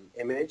is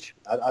image.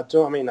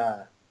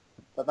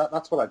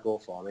 That's what I go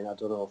for. I mean, I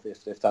don't know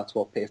if that's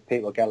if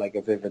people get like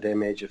a vivid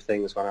image of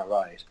things when I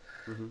write,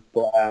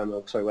 but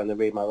when they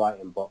read my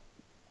writing. But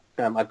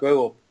I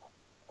grew up,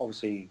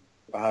 obviously,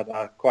 I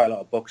had quite a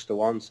lot of books to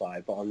one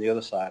side, but on the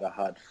other side I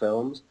had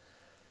films,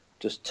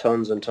 just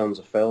tons and tons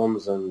of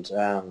films. And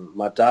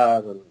my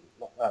dad, and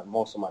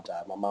most of my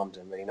dad, my mum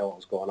didn't really know what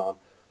was going on,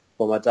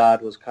 but my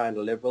dad was kind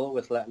of liberal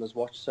with letting us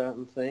watch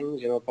certain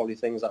things, probably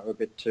things that were a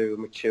bit too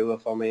mature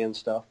for me and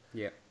stuff.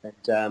 Yeah.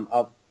 And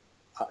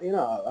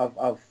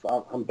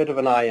I'm a bit of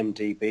an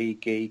IMDb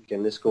geek,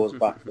 and this goes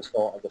back to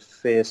sort of the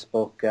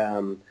Facebook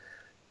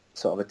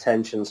sort of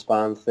attention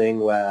span thing,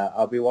 where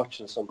I'll be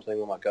watching something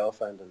with my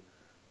girlfriend, and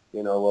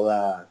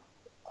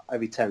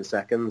every 10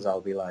 seconds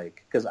I'll be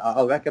like, because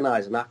I'll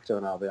recognise an actor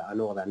and I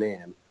know their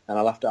name, and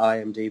I'll have to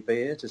IMDb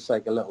it. It's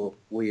like a little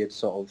weird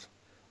sort of,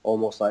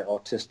 almost like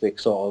autistic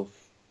sort of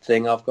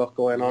thing I've got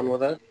going on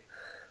with it.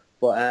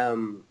 But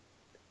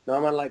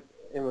no, man, like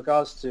in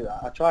regards to,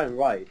 I try and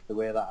write the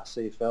way that I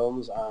see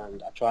films,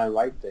 and I try and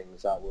write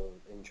things that will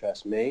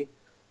interest me.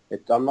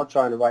 I'm not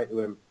trying to write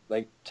to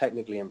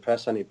technically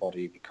impress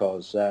anybody,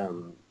 because I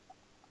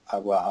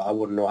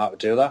wouldn't know how to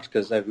do that,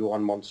 because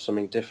everyone wants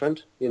something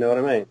different. You know what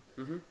I mean?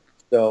 Mm-hmm.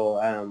 So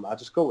I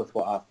just go with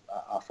what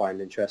I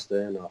find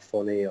interesting or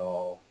funny,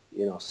 or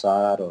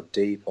sad or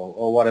deep,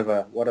 or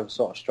whatever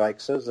sort of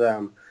strikes us.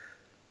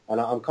 And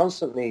I'm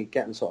constantly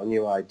getting sort of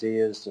new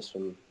ideas just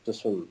from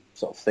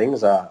sort of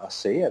things I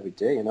see every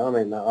day. You know, I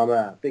mean, I'm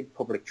a big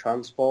public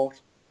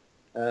transport.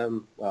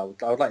 Well,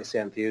 I would like to say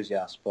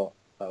enthusiast, but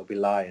that would be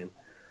lying.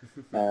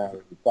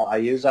 But I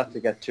use that to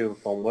get to and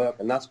from work,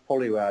 and that's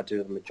probably where I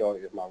do the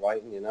majority of my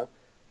writing. You know,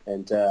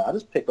 and I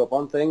just pick up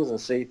on things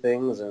and see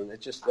things, and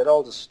it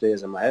all just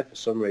stays in my head for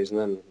some reason,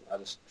 and I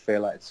just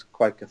feel like it's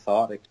quite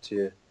cathartic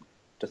to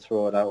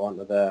throw it out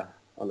onto the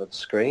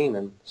screen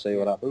and see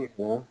what happens.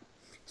 You know.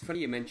 It's funny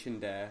you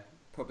mentioned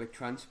public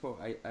transport.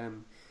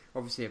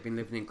 Obviously I've been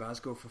living in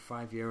Glasgow for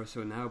 5 years or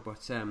so now,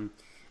 but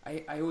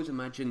I always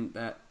imagined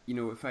that,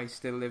 if I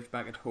still lived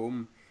back at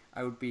home,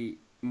 I would be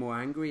more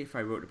angry if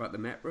I wrote about the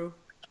metro.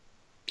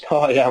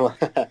 Oh yeah,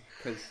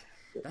 because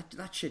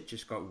that shit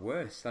just got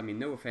worse. I mean,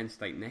 no offense,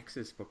 like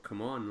Nexus, but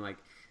come on, like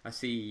I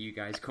see you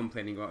guys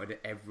complaining about it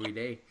every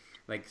day.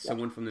 Like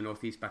someone from the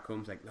northeast back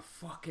home's like, the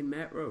fucking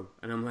metro,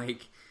 and I'm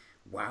like,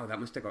 wow, that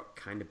must have got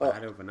kind of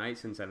bad overnight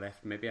since I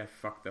left. Maybe I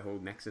fucked the whole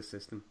Nexus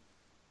system.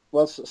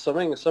 Well,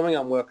 something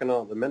I'm working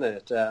on at the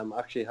minute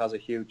actually has a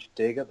huge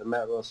dig at the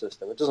metro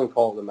system. It doesn't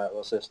call it the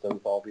metro system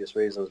for obvious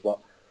reasons, but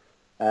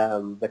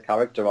the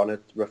character on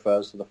it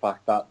refers to the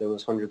fact that there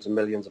was hundreds of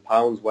millions of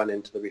pounds went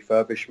into the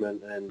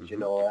refurbishment and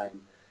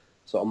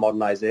sort of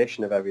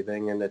modernisation of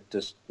everything, and it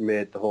just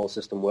made the whole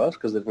system worse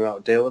because they didn't know how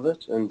to deal with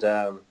it. And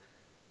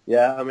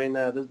I mean,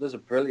 there's a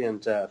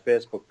brilliant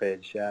Facebook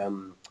page.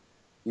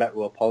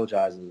 Metro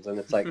apologises, and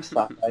it's like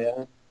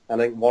satire. I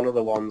think one of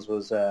the ones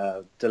was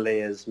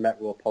delays,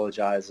 Metro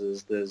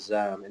apologises. There's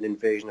an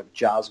invasion of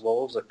jazz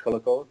wolves at colour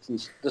codes and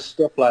just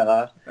stuff like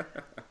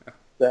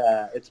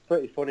that. It's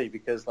pretty funny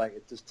because like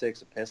it just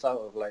takes a piss out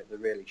of like the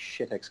really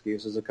shit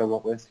excuses they come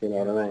up with. You know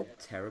what I mean?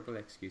 Terrible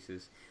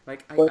excuses.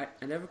 Like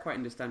I never quite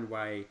understand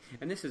why.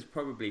 And this is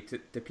probably to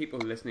people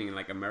listening in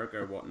like America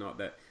or whatnot,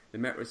 that the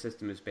metro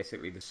system is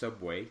basically the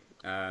subway.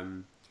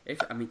 I'm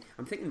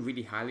thinking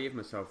really highly of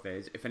myself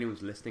there. If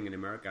anyone's listening in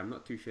America, I'm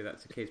not too sure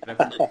that's the case, but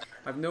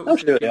I've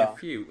noticed there's been a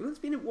few. Well, there's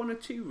been one or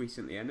two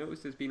recently. I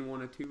noticed there's been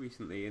one or two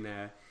recently, and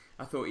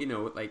I thought,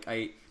 like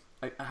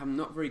I'm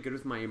not very good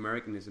with my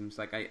Americanisms.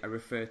 Like I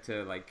refer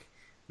to like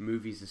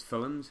movies as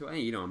films. So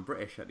I'm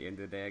British at the end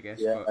of the day, I guess.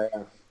 Yeah,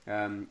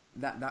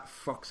 but that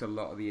fucks a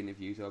lot of the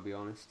interviews. I'll be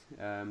honest.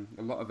 A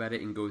lot of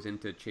editing goes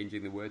into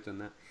changing the words on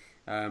that.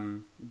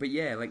 But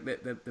yeah, like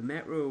the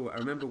metro. I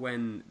remember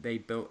when they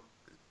built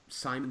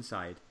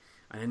Simonside,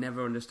 and I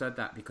never understood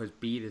that because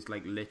Bede is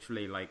like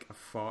literally like a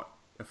fart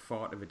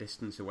of a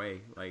distance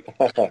away. Like,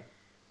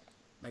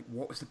 like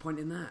what was the point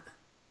in that?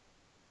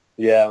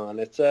 Yeah, man,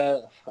 it's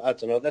I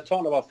don't know. They're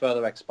talking about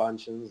further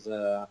expansions.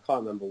 I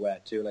can't remember where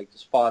to. Like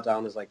as far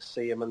down as like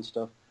Seaham and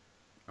stuff.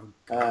 Oh,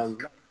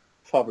 God.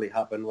 Probably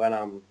happen when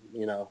I'm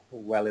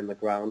well in the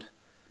ground.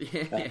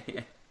 Yeah.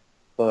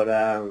 But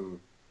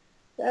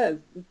yeah,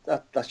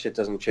 that shit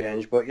doesn't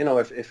change. But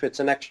if it's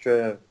an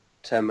extra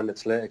 10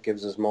 minutes later, it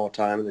gives us more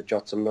time to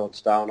jot some notes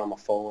down on my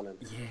phone. And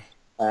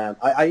yeah,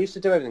 I used to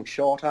do everything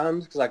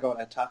shorthand because I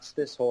got attached to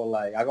this whole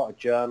I got a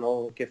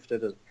journal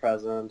gifted as a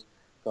present,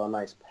 got a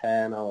nice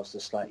pen. I was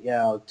just like, yeah,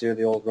 I'll do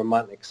the old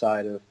romantic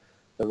side of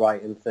the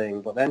writing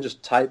thing. But then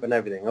just typing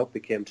everything up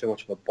became too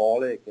much of a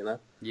ball ache,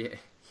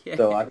 Yeah.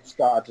 So I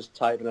started just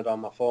typing it on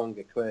my phone,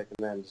 get quick,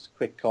 and then just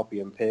quick copy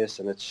and paste,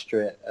 and it's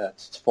straight.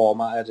 It's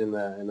formatted in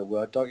the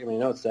Word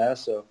document. It's there.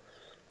 So.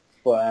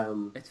 But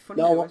it's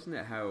funny, though, isn't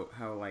it?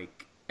 How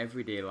like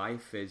everyday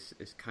life is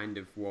kind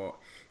of what,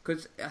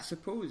 because I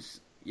suppose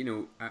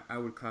I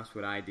would class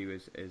what I do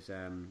as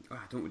I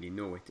don't really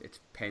know it. It's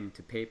pen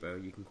to paper.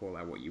 You can call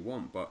that what you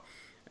want, but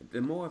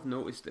the more I've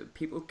noticed that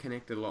people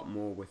connect a lot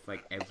more with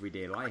like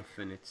everyday life,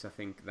 and I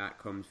think that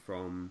comes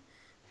from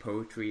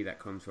poetry, that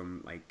comes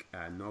from like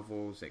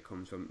novels, it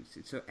comes from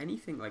so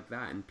anything like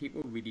that, and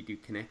people really do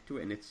connect to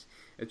it, and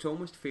it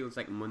almost feels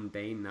like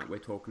mundane that we're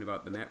talking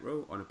about the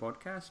metro on a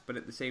podcast, but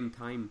at the same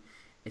time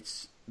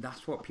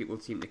that's what people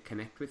seem to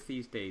connect with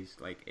these days.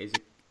 Like, is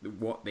it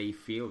what they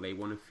feel? They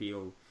want to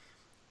feel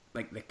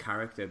like the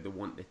character, they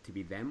want it to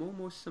be them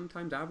almost.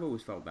 Sometimes I've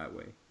always felt that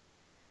way.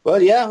 Well,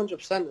 yeah,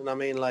 100%. And I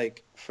mean,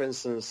 like, for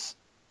instance,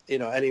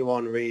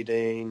 anyone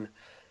reading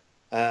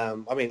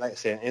like I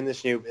say, in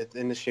this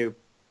new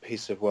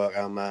piece of work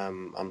I'm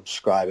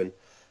scribing.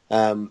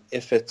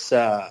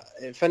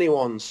 If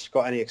anyone's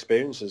got any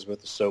experiences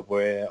with the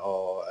subway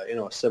or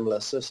a similar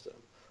system,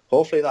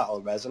 hopefully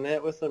that'll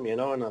resonate with them.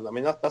 And I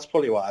mean that's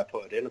probably why I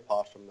put it in,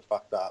 apart from the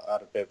fact that I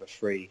had a bit of a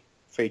free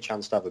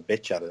chance to have a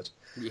bitch at it.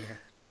 Yeah.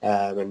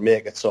 And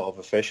make it sort of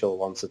official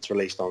once it's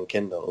released on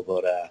Kindle.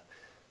 But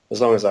as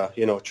long as I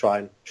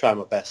try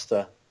my best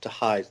to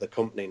hide the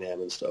company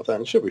name and stuff,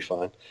 then it should be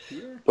fine.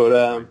 Yeah.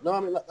 But no, I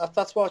mean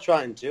that's what I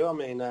try and do. I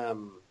mean.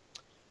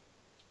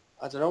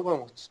 I don't know, when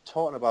we're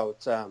talking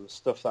about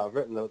stuff that I've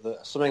written,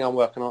 something I'm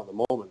working on at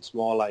the moment, it's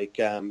more like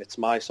it's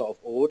my sort of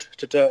ode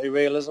to dirty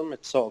realism.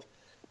 It's sort of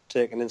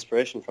taking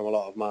inspiration from a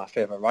lot of my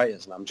favourite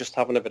writers, and I'm just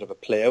having a bit of a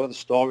play with the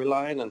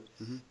storyline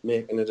and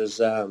making it as,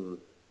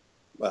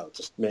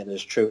 just making it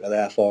as true to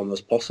their form as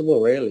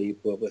possible, really,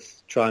 but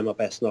with trying my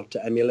best not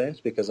to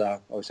emulate, because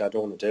obviously I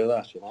don't want to do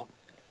that,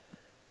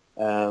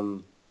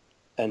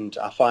 And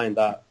I find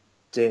that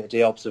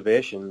day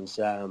observations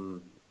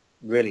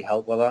really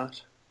help with that,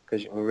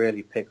 because you can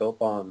really pick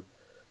up on,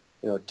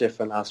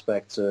 different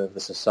aspects of the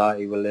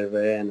society we live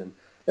in, and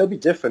it'll be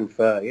different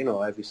for,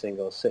 every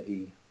single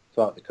city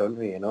throughout the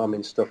country. I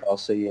mean, stuff I'll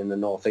see in the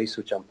northeast,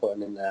 which I'm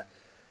putting in there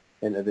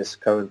into this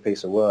current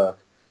piece of work,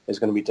 is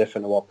going to be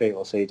different to what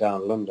people see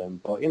down in London.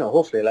 But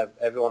hopefully,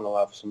 everyone will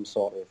have some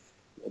sort of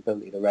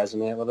ability to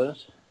resonate with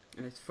it.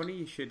 And it's funny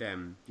you should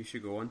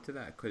go on to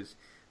that, because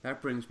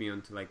that brings me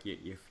on to like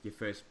your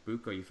first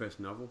book or your first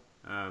novel.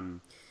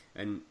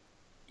 And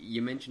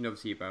you mentioned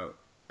obviously about.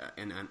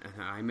 And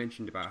I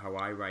mentioned about how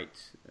I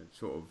write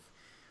sort of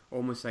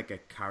almost like a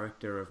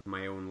character of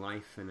my own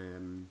life,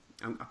 and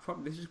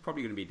this is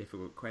probably going to be a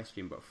difficult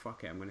question, but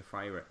fuck it, I'm going to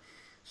fire it.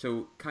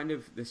 So kind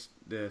of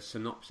the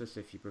synopsis,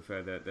 if you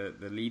prefer,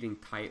 the leading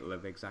title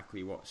of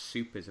exactly what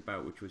Soup is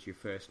about, which was your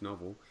first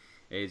novel,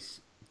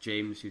 is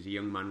James, who's a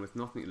young man with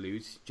nothing to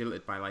lose,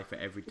 jilted by life at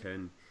every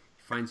turn.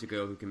 He finds a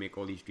girl who can make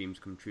all these dreams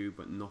come true,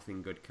 but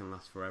nothing good can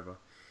last forever.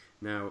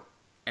 Now,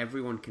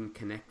 everyone can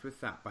connect with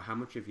that, but how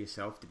much of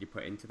yourself did you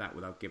put into that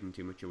without giving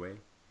too much away?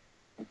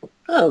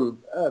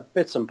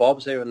 Bits and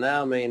bobs here and there.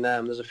 I mean,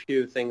 there's a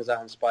few things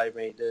that inspired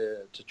me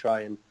to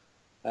try and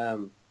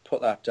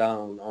put that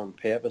down on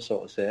paper,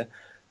 so to say.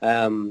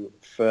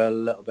 For a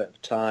little bit of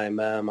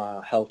time,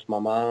 I helped my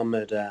mum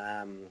at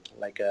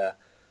like a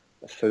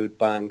food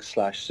bank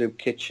 / soup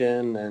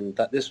kitchen, and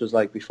this was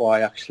like before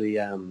I actually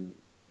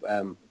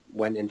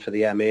went in for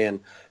the MA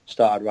and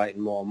started writing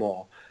more and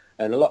more.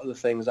 And a lot of the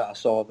things that I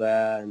saw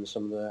there, and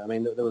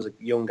there was a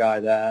young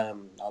guy there,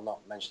 I'll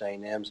not mention any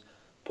names,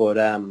 but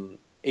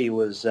he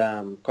was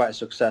quite a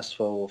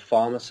successful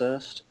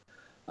pharmacist,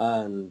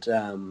 and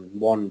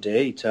one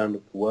day he turned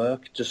up at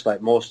work, just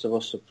like most of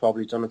us have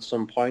probably done at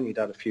some point. He'd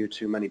had a few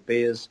too many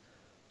beers,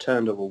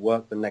 turned up at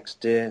work the next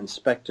day,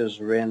 inspectors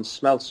were in,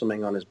 smelled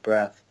something on his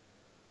breath,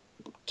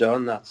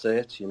 done, that's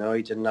it. He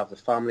didn't have the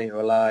family to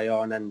rely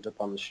on, ended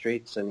up on the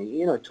streets, and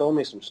he told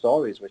me some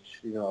stories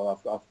which,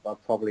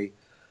 I've probably...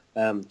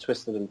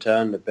 twisted and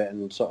turned a bit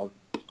and sort of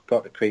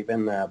got to creep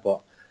in there.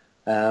 But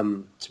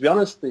to be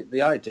honest,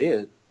 the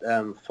idea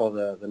for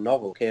the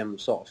novel came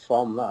sort of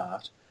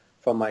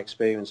from my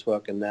experience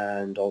working there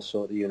and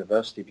also at the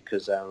university,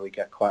 because we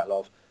get quite a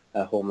lot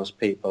of homeless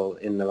people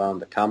in and around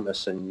the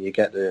campus, and you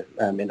get to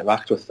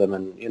interact with them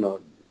and,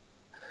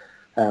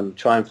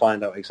 try and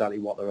find out exactly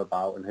what they're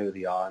about and who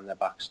they are and their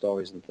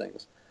backstories and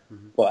things.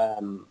 Mm-hmm.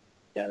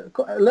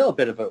 But a little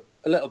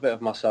bit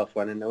of myself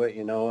went into it,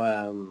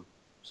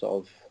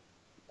 sort of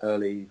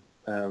early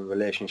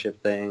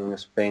relationship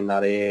things, being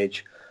that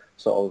age,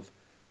 sort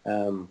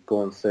of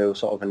going through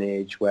sort of an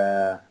age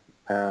where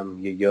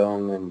you're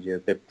young and you're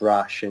a bit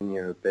brash and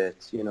you're a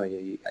bit,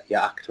 you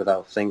act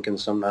without thinking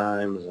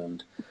sometimes,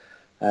 and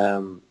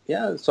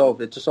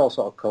it just all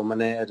sort of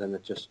culminated, and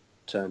it just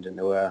turned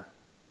into a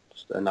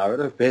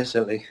narrative,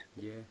 basically.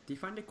 Yeah. Do you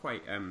find it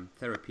quite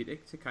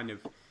therapeutic to kind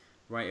of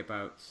write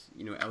about,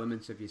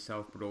 elements of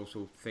yourself, but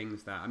also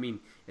things that, I mean,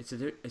 it's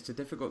a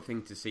difficult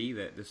thing to see,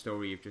 that the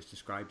story you've just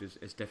described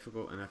is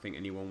difficult, and I think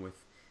anyone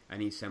with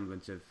any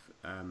semblance of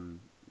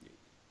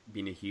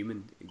being a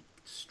human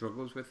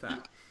struggles with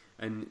that.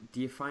 And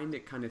do you find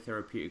it kind of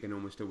therapeutic and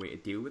almost a way to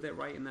deal with it,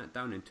 writing that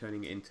down and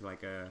turning it into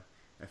like a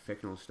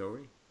fictional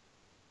story?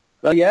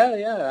 Well,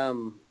 yeah.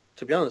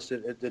 To be honest,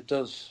 it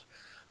does.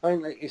 I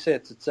mean, like you say,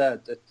 it's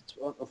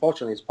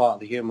unfortunately it's part of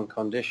the human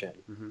condition.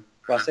 Mm-hmm.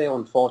 Well, I say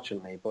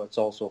unfortunately, but it's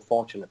also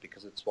fortunate,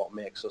 because it's what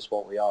makes us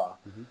what we are.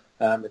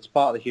 Mm-hmm. It's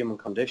part of the human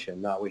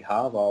condition that we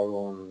have our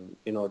own,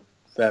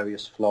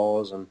 various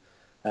flaws, and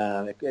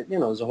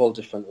there's a whole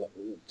different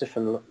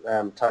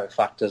type of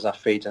factors that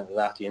feed into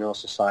that.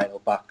 Societal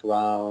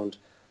background,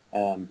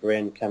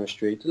 brain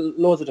chemistry,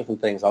 loads of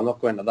different things. I'll not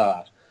go into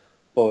that,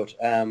 but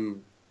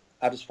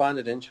I just find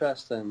it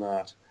interesting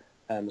that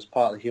as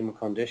part of the human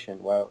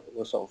condition, where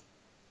we're sort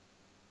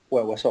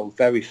of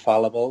very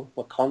fallible.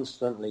 We're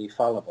constantly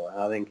fallible,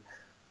 and I think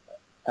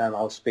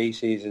our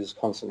species is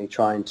constantly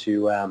trying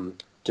to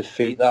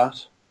defeat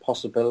that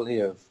possibility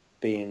of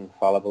being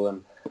fallible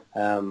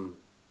and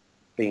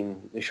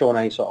being showing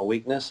any sort of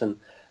weakness. And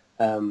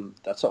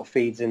that sort of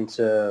feeds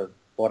into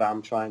what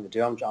I'm trying to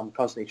do. I'm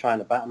constantly trying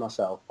to better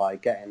myself by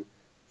getting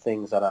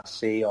things that I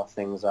see or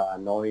things that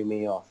annoy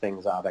me or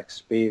things that I've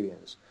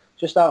experienced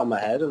just out of my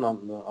head and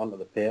onto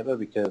the paper,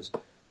 because,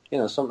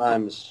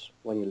 sometimes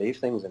when you leave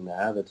things in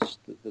there,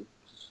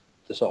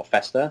 they sort of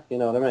fester, you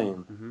know what I mean?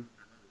 Mm-hmm.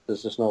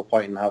 There's just no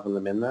point in having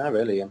them in there,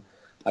 really, and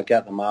I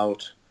get them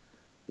out,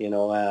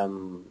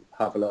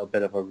 have a little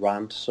bit of a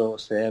rant, so to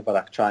say, but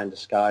I try and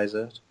disguise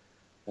it,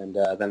 and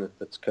then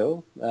it's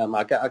cool.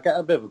 I get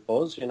a bit of a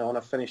buzz, when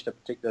I've finished a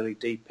particularly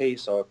deep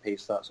piece or a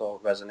piece that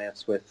sort of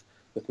resonates with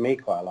me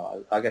quite a lot.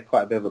 I get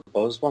quite a bit of a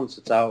buzz once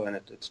it's out and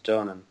it's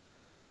done, and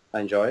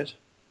I enjoy it.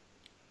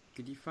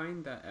 Did you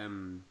find that,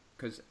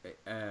 because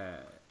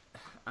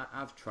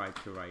I've tried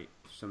to write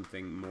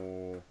something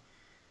more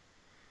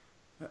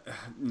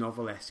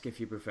novelesque, if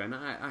you prefer, and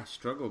I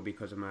struggle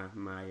because of my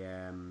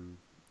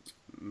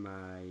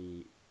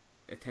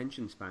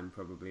attention span,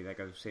 probably, like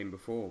I was saying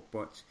before.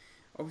 But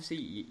obviously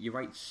you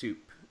write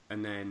Soup,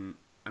 and then,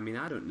 I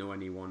don't know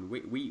anyone,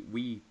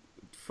 we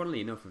funnily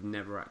enough have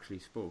never actually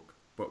spoke,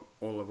 but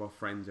all of our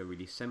friends are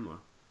really similar,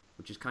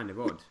 which is kind of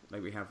odd.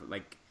 Like, we have,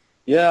 like...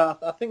 Yeah,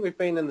 I think we've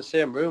been in the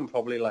same room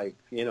probably,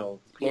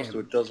 close to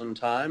a dozen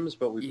times,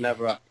 but we've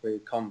never actually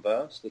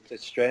conversed.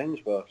 It's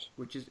strange, but...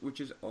 Which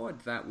is odd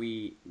that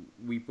we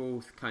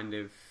both kind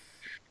of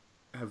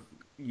have...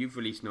 You've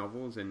released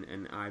novels,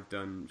 and I've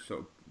done sort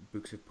of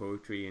books of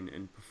poetry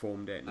and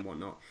performed it and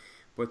whatnot.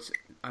 But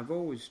I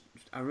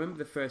remember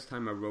the first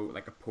time I wrote,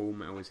 like, a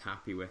poem I was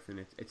happy with, and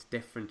it's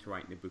different to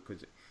writing a book,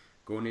 because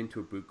going into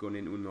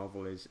a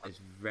novel is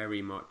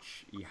very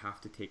much, you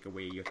have to take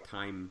away your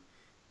time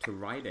to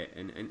write it,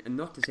 and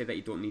not to say that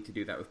you don't need to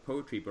do that with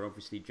poetry, but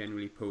obviously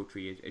generally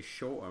poetry is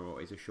shorter,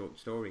 or is a short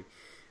story.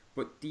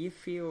 But do you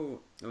feel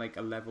like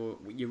a level,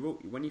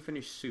 when you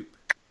finish Soup,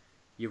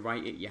 you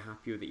write it, you're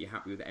happy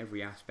with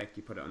every aspect,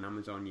 you put it on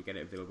Amazon, you get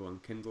it available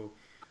on Kindle.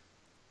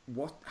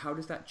 How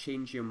does that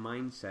change your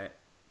mindset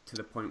to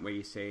the point where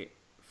you say,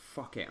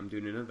 fuck it, I'm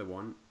doing another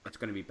one, it's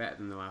going to be better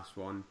than the last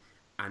one,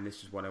 and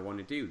this is what I want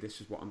to do,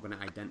 this is what I'm going to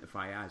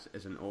identify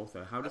as an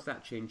author? How does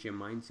that change your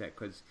mindset?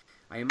 Because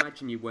I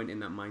imagine you weren't in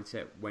that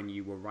mindset when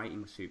you were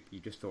writing Soup. You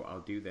just thought,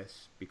 I'll do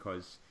this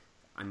because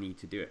I need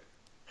to do it.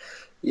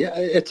 Yeah,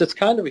 it's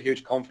kind of a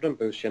huge confidence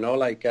boost,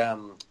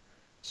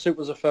 Soup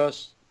was the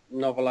first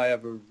novel I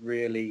ever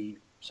really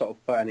sort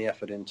of put any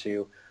effort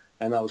into,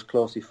 and that was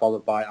closely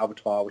followed by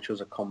Abattoir, which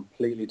was a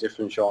completely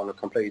different genre,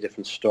 completely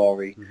different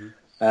story.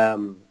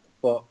 Mm-hmm.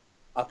 But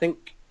I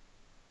think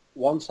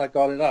once I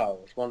got it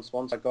out, once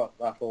I got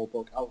that whole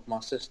book out of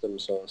my system,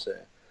 so to say,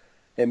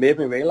 it made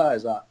me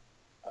realise that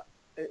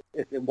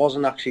it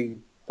wasn't actually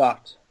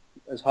that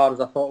as hard as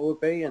I thought it would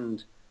be,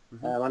 and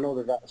I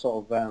know that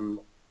sort of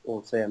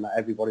old saying that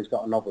everybody's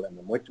got a novel in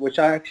them, which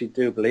I actually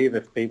do believe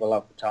if people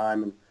have the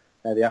time and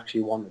they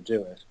actually want to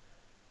do it,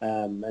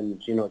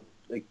 and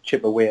like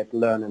chip away at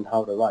learning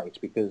how to write,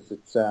 because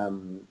it's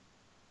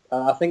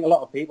I think a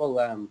lot of people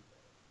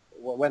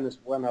when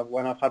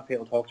I've had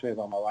people talk to me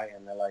about my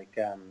writing, they're like,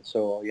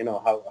 so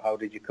how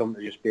did you come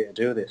to just be able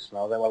to do this? And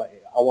I was like, well,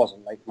 I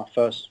wasn't, like,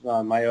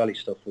 my early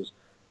stuff was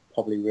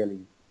probably really,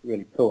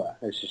 really poor.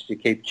 It's just you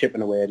keep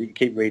chipping away, you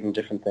keep reading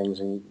different things,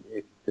 and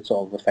it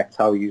sort of affects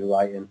how you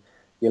write, and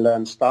you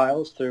learn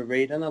styles through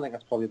reading. I think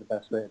that's probably the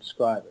best way to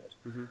describe it.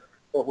 Mm-hmm.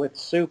 But with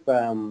Soup,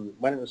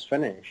 when it was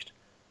finished,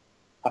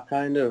 I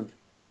kind of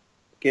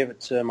gave it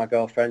to my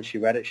girlfriend. She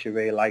read it, she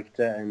really liked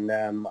it, and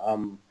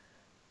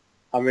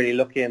I'm really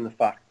lucky in the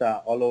fact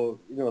that although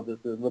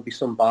there'll be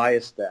some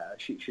bias there,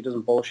 she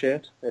doesn't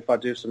bullshit. If I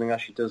do something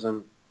that she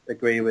doesn't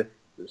agree with,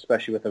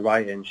 especially with the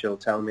writing, she'll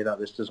tell me that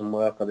this doesn't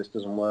work or this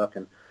doesn't work,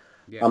 and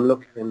I'm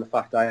lucky in the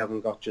fact I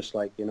haven't got just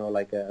like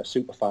a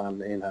super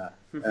fan in her.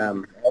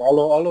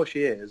 Although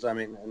she is,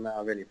 and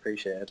I really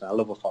appreciate it. I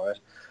love her for it.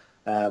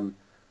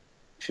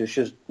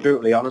 She's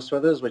brutally honest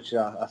with us, which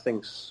I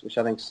think's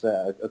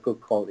a good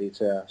quality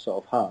to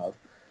sort of have.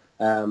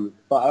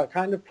 But I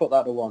kind of put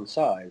that to one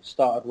side,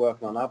 started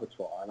working on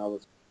Abattoir, and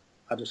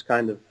I just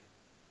kind of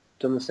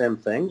done the same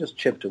thing, just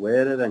chipped away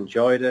at it,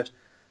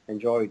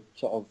 enjoyed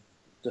sort of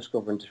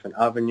discovering different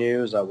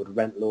avenues. I would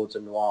rent loads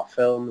of noir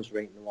films,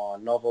 read noir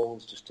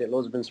novels, just take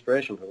loads of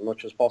inspiration from as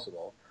much as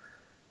possible.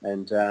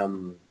 And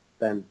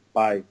then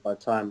by the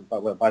time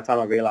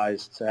I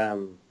realised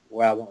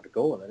where I wanted to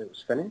go with it, it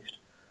was finished.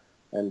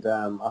 And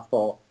I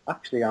thought,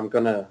 actually, I'm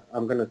gonna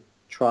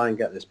try and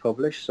get this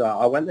published. So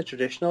I went the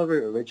traditional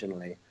route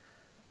originally,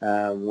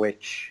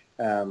 which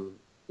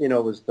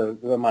was the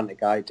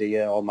romantic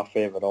idea. All my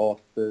favourite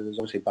authors,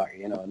 obviously back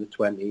in the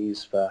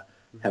 20s for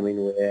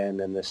Hemingway, and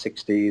in the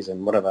 60s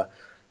and whatever.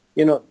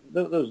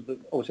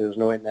 Obviously there was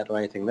no internet or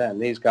anything then.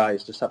 These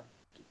guys just had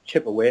to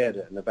chip away at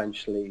it, and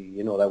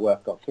eventually their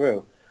work got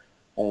through.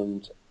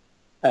 And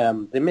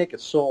they make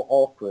it so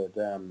awkward,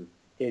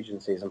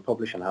 agencies and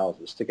publishing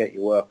houses, to get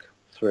your work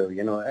through.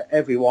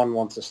 Everyone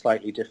wants a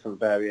slightly different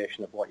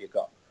variation of what you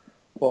got.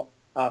 But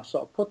I've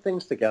sort of put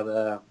things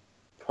together,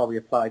 probably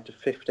applied to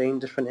 15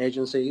 different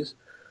agencies,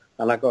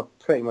 And I got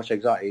pretty much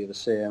exactly the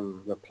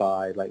same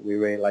reply, like, we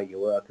really like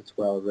your work, it's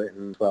well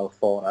written, well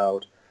thought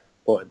out,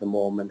 but at the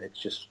moment it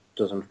just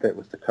doesn't fit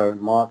with the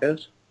current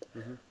market.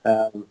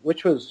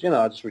 Which was,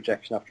 just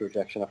rejection after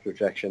rejection after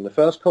rejection. The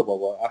first couple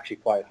were actually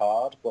quite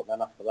hard, but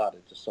then after that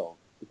it just sort of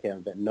became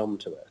a bit numb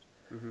to it.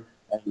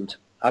 And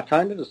I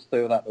kind of just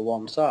threw that to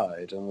one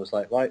side and was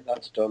like, right,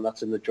 that's done,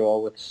 that's in the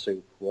drawer with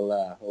soup,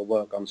 we'll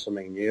work on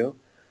something new.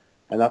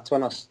 And that's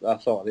when I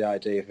thought of the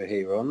idea for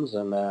He Runs,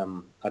 and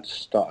I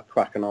just started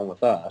cracking on with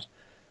that.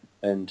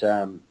 And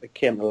it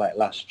came to like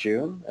last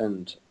June,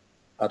 and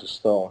I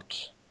just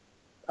thought,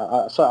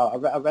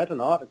 I read an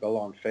article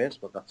on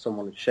Facebook that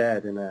someone had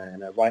shared in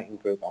a writing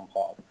group I'm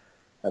part of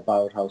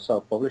about how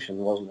self-publishing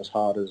wasn't as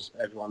hard as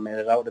everyone made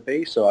it out to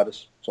be. So I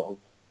just sort of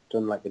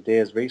done like a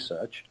day's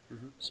research,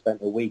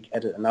 spent a week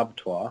editing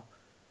Abattoir,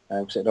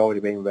 because it had already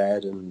been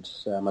read, and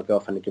my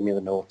girlfriend had given me the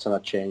notes, and I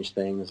changed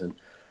things, and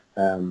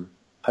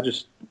I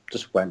just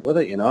went with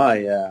it.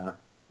 I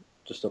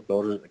just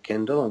uploaded it to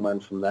Kindle and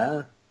went from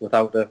there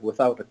without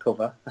a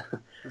cover.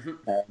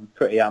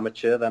 Pretty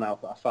amateur. Then I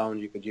found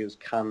you could use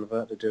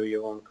Canva to do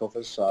your own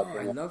covers. So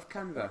I love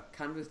Canva.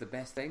 Canva's the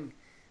best thing.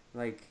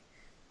 Like,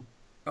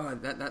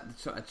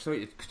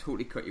 sorry to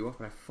totally cut you off,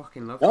 but I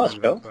fucking love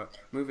Canva. Cool. But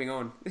moving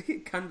on,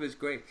 Canva's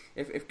great.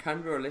 If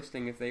Canva are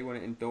listening, if they want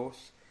to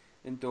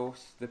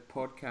endorse the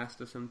podcast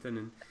or something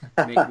and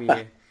make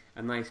me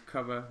a nice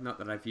cover. Not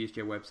that I've used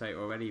your website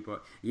already,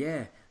 but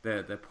yeah,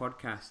 the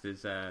podcast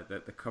is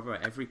the cover.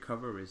 Every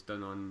cover is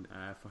done on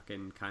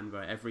fucking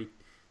Canva. Every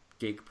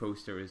gig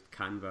poster is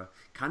Canva.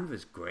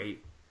 Canva's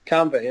great.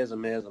 Canva is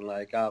amazing.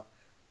 Like I've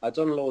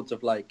done loads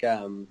of like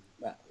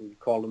we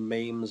call them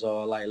memes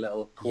or like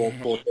little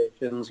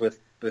quotations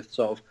with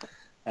sort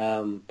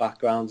of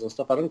backgrounds and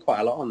stuff. I've done quite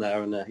a lot on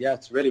there, and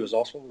it's really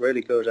resourceful,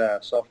 really good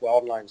software,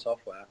 online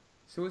software.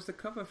 So was the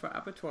cover for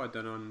Abattoir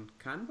done on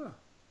Canva?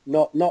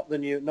 Not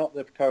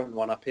the current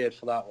one. I paid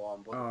for that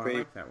one, but the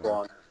previous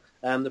one.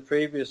 The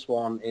previous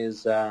one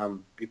is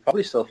you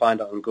probably still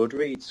find it on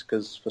Goodreads,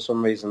 because for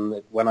some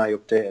reason when I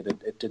updated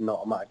it, it didn't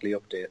automatically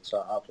update.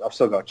 So I've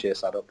still got to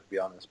chase that up, to be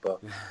honest.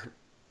 But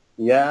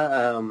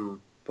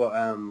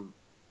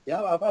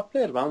I've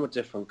played around with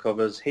different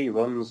covers. He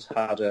Runs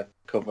had a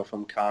cover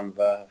from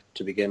Canva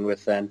to begin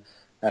with. Then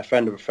a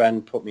friend of a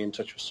friend put me in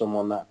touch with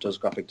someone that does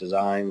graphic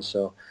design,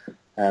 so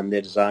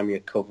they designed me a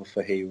cover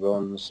for He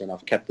Runs, and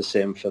I've kept the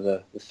same for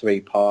the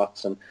 3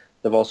 parts. And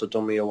they've also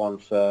done me a one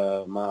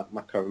for my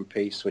current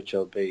piece, which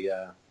will be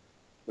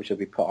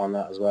put on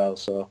that as well.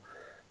 So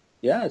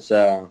I just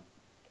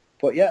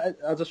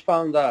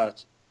found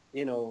that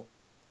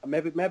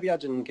maybe I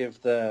didn't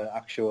give the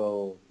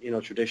actual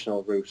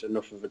traditional route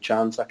enough of a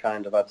chance. I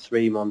kind of had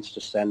 3 months to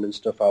sending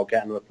stuff out,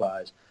 getting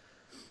replies.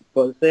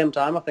 But at the same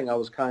time, I think I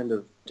was kind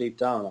of deep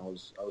down, I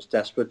was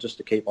desperate just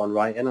to keep on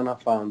writing, and I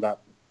found that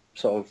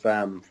sort of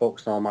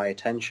focusing all my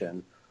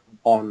attention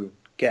on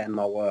getting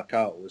my work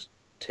out was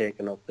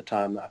taking up the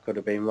time that I could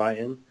have been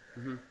writing.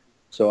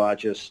 So I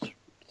just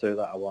threw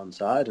that at one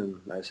side, and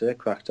like I say,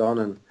 cracked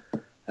on.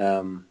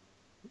 And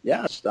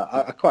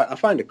I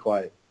find it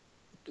quite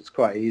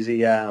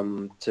easy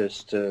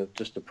just to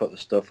put the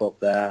stuff up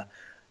there.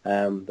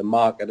 The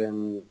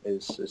marketing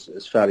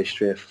is fairly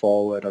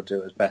straightforward. I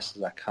do it as best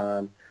as I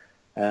can.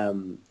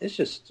 It's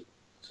just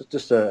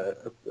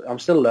I'm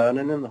still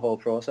learning in the whole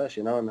process,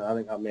 and I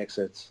think that makes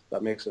it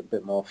a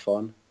bit more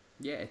fun.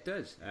 Yeah, it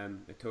does.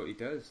 It totally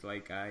does.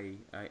 Like I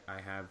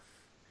have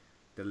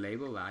the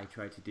label that I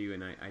try to do,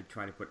 and I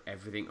try to put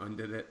everything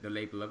under the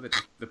label of it.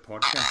 The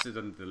podcast is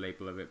under the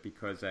label of it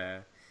because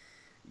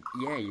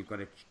you've got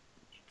to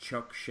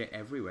chuck shit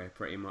everywhere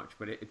pretty much,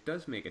 but it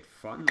does make it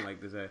fun. Like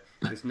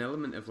there's an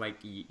element of like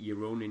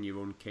you're owning your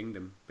own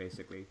kingdom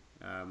basically,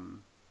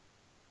 and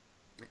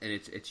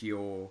it's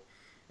your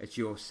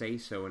say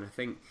so. And I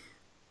think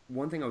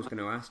one thing I was going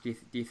to ask, do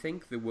you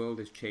think the world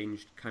has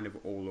changed kind of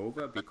all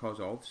over because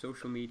of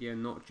social media,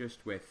 not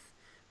just with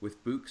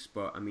books,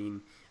 but I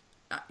mean,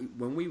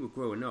 when we were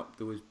growing up,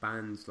 there was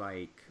bands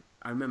like,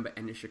 I remember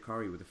Enter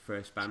Shikari were the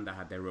first band that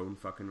had their own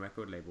fucking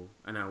record label,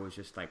 and I was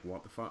just like,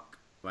 what the fuck?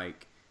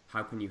 Like,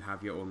 how can you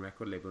have your own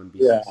record label and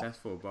be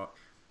successful? But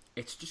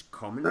it's just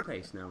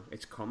commonplace now.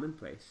 It's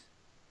commonplace.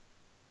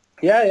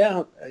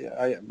 I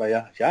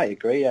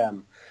agree.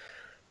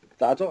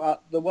 The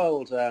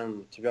world,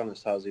 to be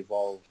honest, has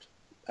evolved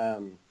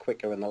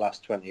quicker in the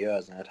last 20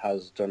 years than it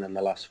has done in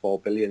the last 4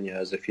 billion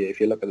years. If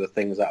you look at the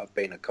things that have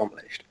been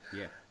accomplished,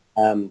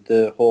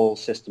 the whole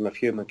system of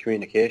human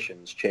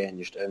communications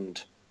changed,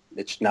 and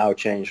it's now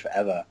changed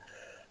forever.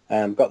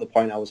 Got the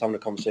point. I was having a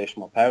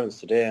conversation with my parents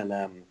today, and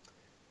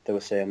they were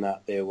saying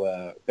that they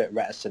were a bit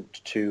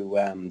reticent to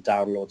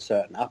download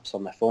certain apps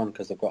on their phone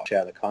because they've got to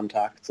share the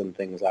contacts and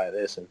things like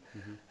this.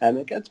 And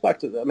it gets back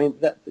to, I mean,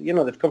 that,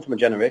 they've come from a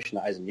generation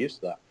that isn't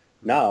used to that.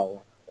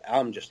 Now,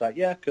 I'm just like,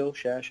 yeah, cool,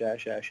 share,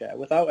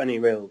 without any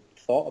real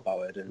thought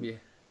about it.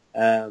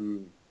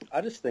 And I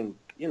just think,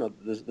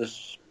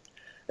 there's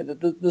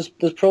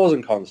pros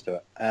and cons to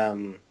it,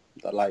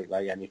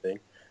 like anything.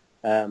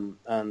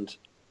 And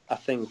I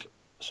think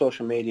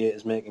social media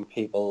is making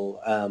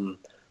people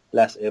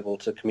less able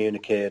to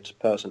communicate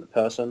person to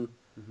person.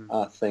 Mm-hmm.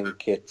 I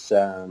think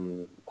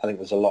I think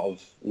there's a lot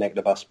of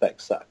negative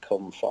aspects that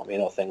come from,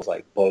 things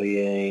like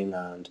bullying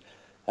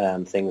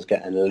and things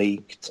getting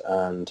leaked,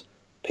 and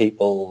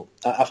people.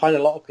 I find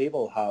a lot of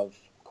people have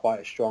quite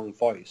a strong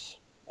voice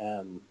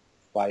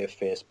via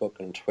Facebook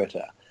and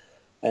Twitter,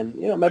 and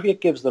maybe it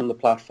gives them the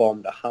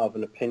platform to have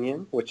an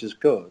opinion, which is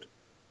good,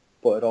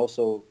 but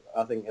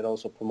I think it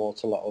also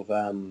promotes a lot of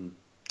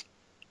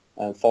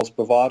false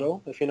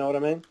bravado, if you know what I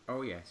mean.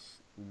 Oh yes,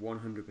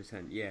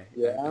 100%. Yeah, I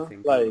Yeah,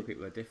 think a lot of like,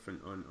 people are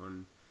different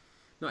on.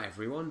 Not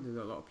everyone. There's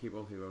a lot of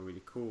people who are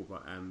really cool,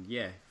 but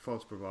yeah,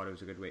 false bravado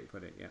is a good way to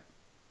put it. Yeah.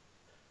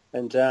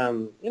 and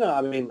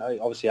I mean,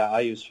 obviously, I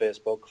use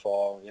Facebook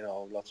for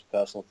lots of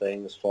personal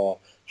things, for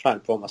trying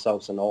to promote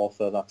myself as an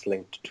author. That's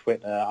linked to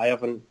Twitter.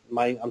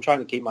 I'm trying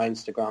to keep my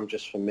Instagram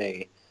just for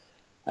me.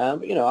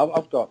 But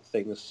I've got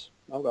things.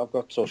 I've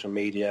got social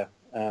media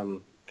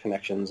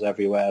connections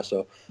everywhere.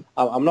 So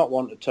I'm not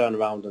one to turn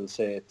around and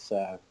say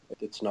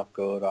it's not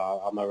good,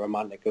 or I'm a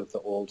romantic of the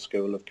old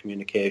school of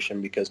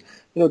communication, because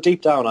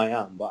deep down I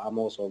am, but I'm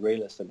also a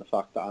realist in the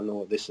fact that I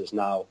know this is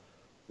now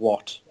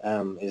what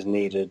is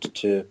needed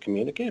to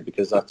communicate,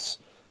 because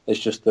it's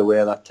just the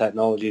way that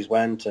technologies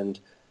went. And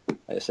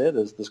like I say,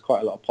 there's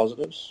quite a lot of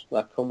positives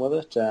that come with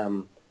it.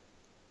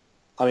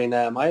 I mean,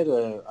 I had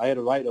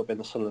a write up in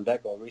the Sunderland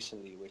Echo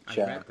recently, which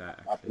I read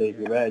that, I actually,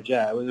 believe yeah. you read.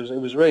 Yeah, it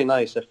was really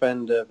nice. A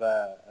friend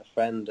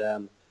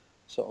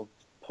sort of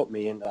put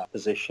me into that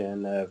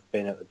position of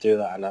being able to do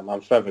that, and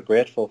I'm forever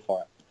grateful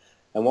for it.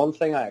 And one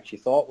thing I actually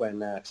thought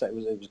cause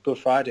it was Good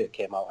Friday it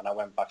came out, and I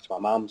went back to my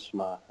mum's for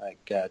my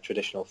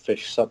traditional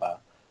fish supper,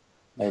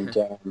 and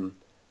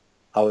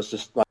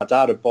my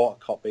dad had bought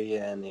a copy,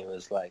 and he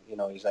was like,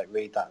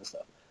 read that and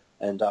stuff.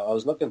 And I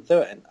was looking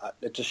through it, and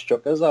it just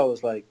struck us. I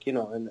was like,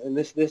 and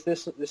this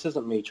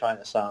isn't me trying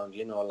to sound,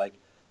 like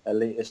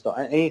elitist or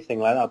anything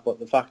like that. But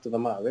the fact of the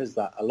matter is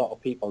that a lot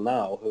of people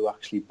now who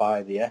actually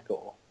buy the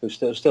Echo, who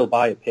still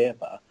buy a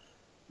paper,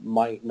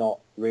 might not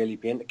really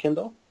be into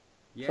Kindle.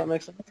 Yeah. Does that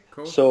make sense?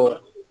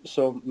 Cool.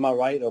 So my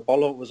write-up,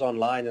 although it was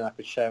online and I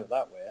could share it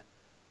that way,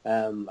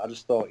 I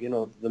just thought,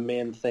 the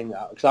main thing,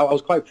 because I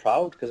was quite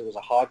proud because it was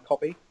a hard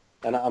copy,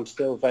 and I'm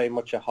still very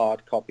much a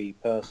hard copy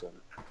person.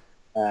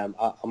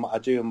 I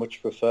do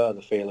much prefer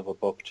the feel of a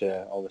book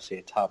to obviously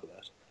a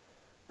tablet,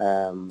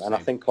 and I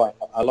think quite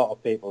a lot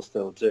of people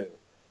still do.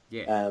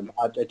 Yeah.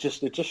 It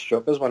just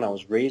struck us when I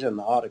was reading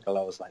the article.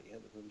 I was like,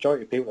 the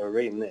majority of people who are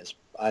reading this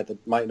either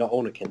might not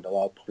own a Kindle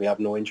or probably have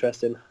no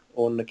interest in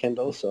owning a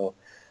Kindle. So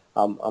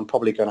I'm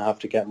probably going to have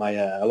to get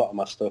a lot of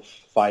my stuff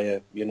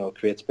via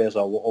CreateSpace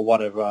or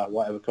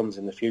whatever comes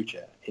in the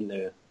future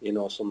into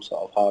some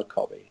sort of hard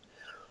copy.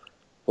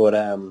 But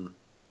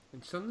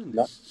And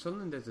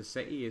Sunderland as a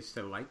city is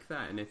still like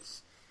that, and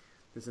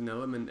there's an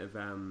element of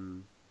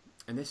and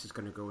this is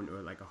going to go into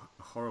a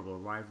horrible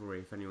rivalry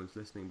if anyone's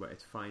listening, but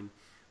it's fine.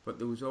 But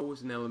there was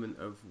always an element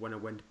of when I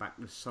went back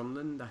to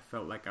Sunderland, I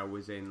felt like I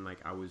was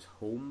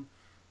home.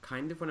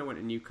 Kind of when I went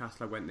to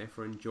Newcastle, I went there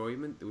for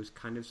enjoyment. There was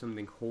kind of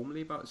something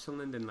homely about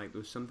Sunderland, and there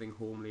was something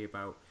homely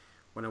about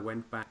when I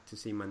went back to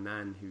see my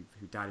nan,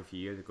 who died a few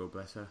years ago,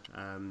 bless her.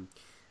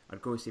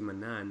 I'd go see my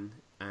nan,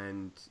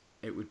 and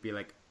it would be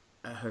like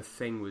her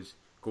thing was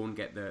go and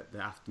get the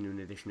afternoon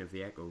edition of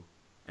the Echo,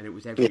 and it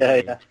was every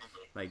day. Yeah.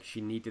 Like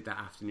she needed that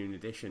afternoon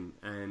edition,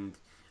 and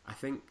I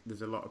think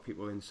there's a lot of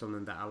people in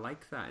Sunderland that are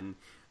like that, and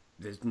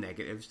there's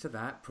negatives to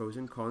that, pros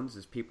and cons.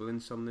 There's people in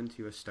Sunderland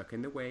who are stuck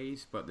in their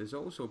ways, but there's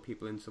also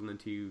people in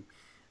Sunderland who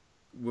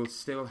will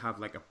still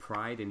have a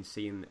pride in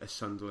seeing a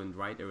Sunderland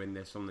writer in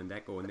their Sunderland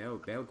Echo, and they'll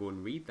go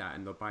and read that,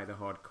 and they'll buy the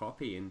hard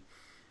copy, and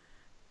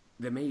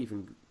you may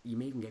even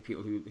get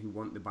people who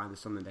want to buy the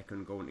Sunderland Echo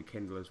and go into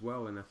Kindle as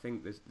well. And I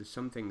think there's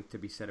something to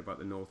be said about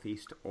the North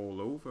East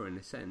all over, in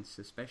a sense,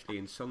 especially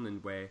in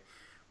Sunderland, where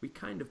we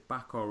kind of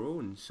back our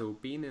own. So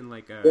being in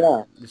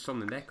the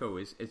Sunderland Echo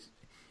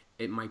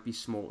it might be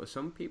small to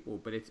some people,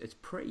 but it's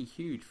pretty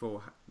huge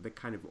for the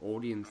kind of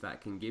audience that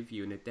it can give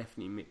you, and it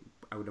definitely,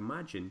 I would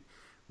imagine,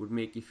 would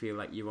make you feel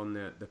like you're on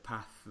the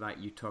path that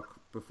you took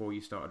before you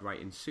started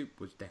writing Soup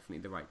was definitely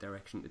the right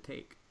direction to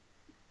take.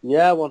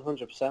 Yeah,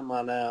 100%,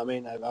 man. I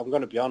mean, I'm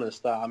going to be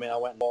honest. I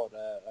went and bought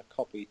a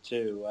copy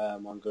too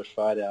on Good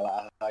Friday.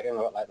 I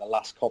got the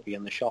last copy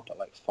in the shop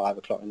at 5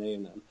 o'clock in the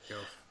evening. Sure.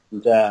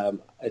 And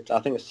I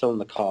think it's still in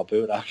the car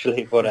boot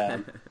actually, but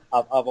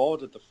I've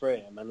ordered the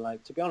frame,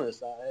 and to be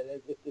honest,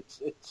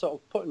 it's sort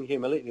of putting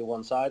humility to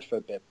one side for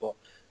a bit. But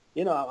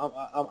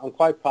I'm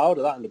quite proud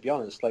of that, and to be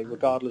honest,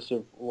 regardless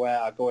of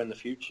where I go in the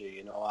future,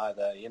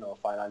 either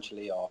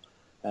financially or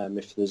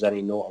if there's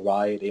any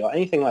notoriety or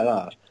anything like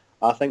that,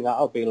 I think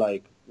that'll be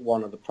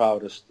one of the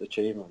proudest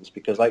achievements,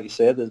 because, like you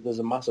said, there's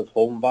a massive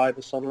home vibe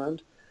of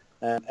Sunderland.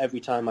 Every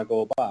time I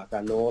go back,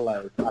 I know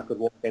I could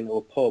walk into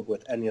a pub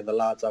with any of the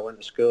lads I went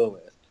to school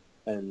with,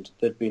 and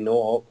there'd be no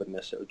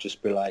awkwardness. It would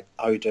just be like,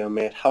 "How you doing,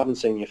 mate? Haven't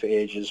seen you for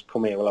ages.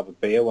 Come here, we'll have a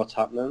beer. What's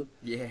happening?"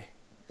 Yeah.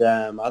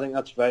 I think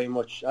that's very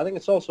much. I think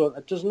it's also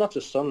it does not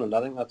just Sunderland.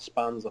 I think that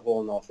spans the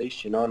whole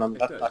northeast. You know,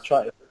 and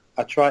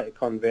I try to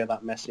convey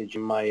that message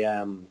in my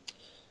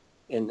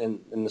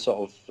in the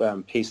sort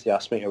of piece they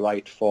asked me to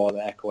write for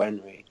the Echo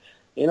Henry.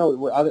 You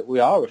know, I think we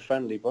are a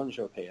friendly bunch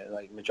up here.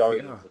 Like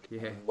majority of the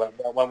time,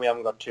 when we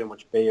haven't got too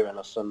much beer in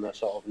us, and the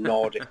sort of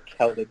Nordic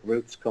Celtic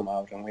roots come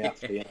out, and we have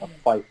to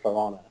fight for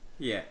honour.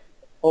 Yeah.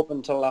 Up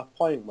until that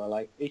point, we're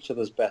like each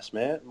other's best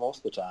mate most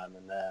of the time,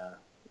 and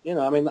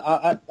I mean,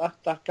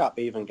 that gap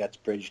even gets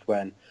bridged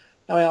when,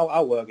 I mean,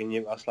 I work in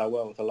Newcastle. I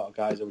work with a lot of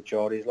guys who are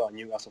Geordies, a lot of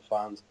Newcastle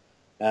fans.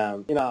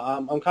 I'm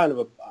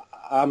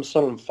a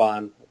Sunderland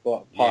fan,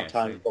 but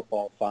part-time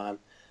football fan.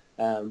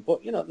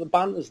 But the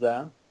banter's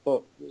there,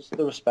 but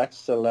the respect's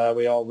still there.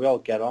 We all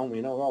get on.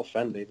 We're all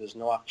friendly. There's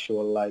no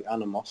actual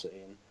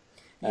animosity.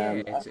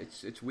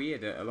 It's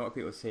weird. A lot of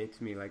people say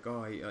to me like,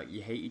 "Oh,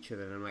 you hate each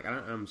other," and I'm like,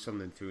 I'm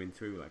Sunderland through and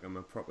through. Like I'm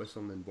a proper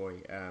Sunderland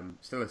boy.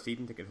 Still a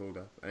season ticket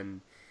holder,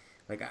 and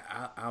like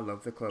I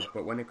love the club.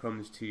 But when it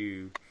comes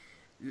to,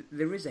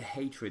 there is a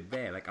hatred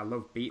there. Like I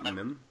love beating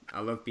them. I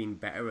love being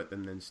better at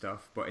them and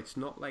stuff. But it's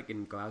not like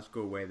in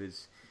Glasgow where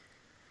there's.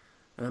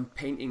 And I'm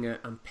painting a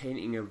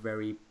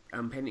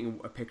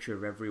picture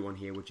of everyone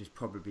here, which is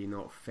probably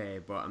not fair.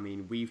 But I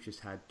mean, we've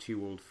just had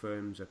two old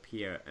firms up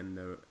here, and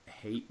the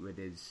hatred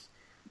is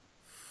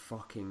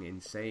fucking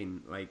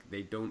insane. Like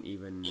they don't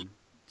even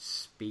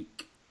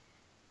speak.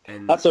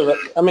 And I'm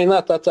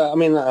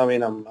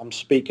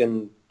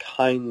speaking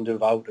kind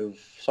of out of.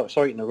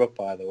 Sorry to interrupt,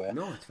 by the way.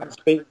 No, it's fine.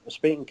 I'm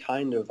speaking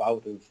kind of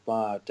out of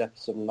my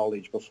depths of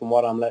knowledge, but from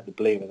what I'm led to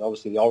believe,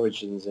 obviously the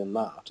origins in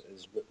that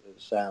is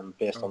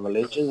based on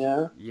religion.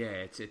 Yeah. Yeah,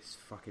 it's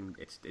fucking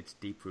it's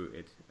deep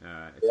rooted.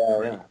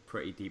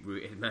 Pretty deep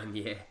rooted, man.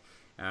 Yeah.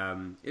 I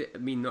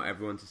mean, not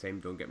everyone's the same.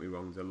 Don't get me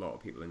wrong. There's a lot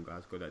of people in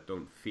Glasgow that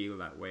don't feel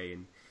that way,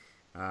 and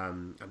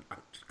I'm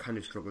kind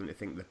of struggling to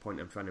think the point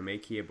I'm trying to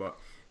make here. But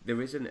there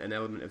is an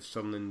element of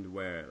Sunderland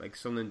where, like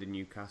Sunderland and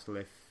Newcastle,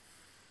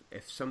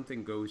 if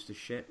something goes to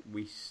shit,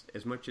 we,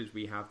 as much as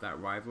we have that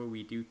rival,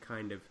 we do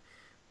kind of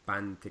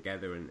band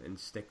together and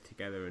stick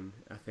together. And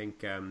I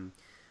think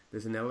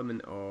there's an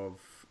element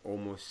of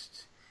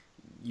almost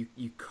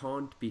you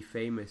can't be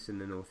famous in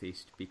the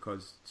Northeast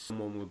because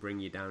someone will bring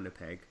you down a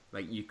peg.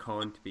 Like you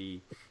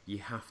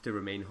have to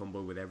remain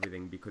humble with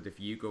everything, because if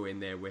you go in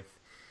there with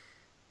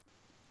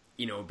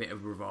a bit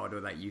of bravado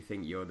that you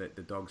think you're the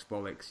dog's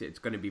bollocks, it's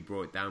going to be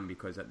brought down,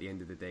 because at the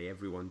end of the day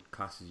everyone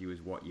classes you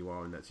as what you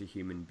are, and that's a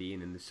human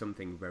being. And there's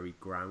something very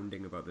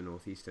grounding about the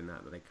Northeast in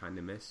that I kind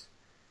of miss.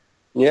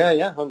 Yeah,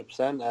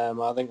 100%.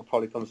 I think it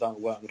probably comes down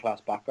to working class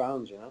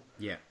backgrounds,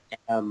 Yeah.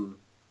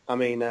 I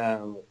mean,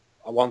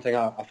 one thing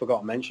I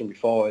forgot to mention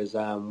before is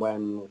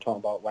when we're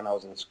talking about when I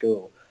was in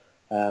school,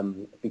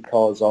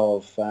 because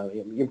of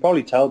you can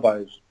probably tell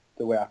by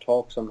the way I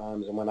talk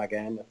sometimes and when I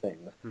get into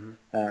things.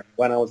 Mm-hmm.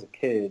 When I was a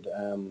kid,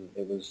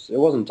 it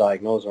wasn't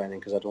diagnosed or anything,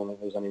 because I don't think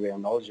there was any real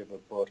knowledge of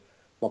it, but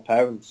my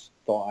parents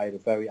thought I had a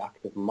very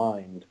active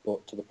mind,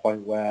 but to the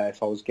point where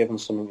if I was given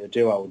something to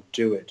do, I would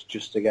do it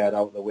just to get it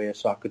out of the way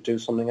so I could do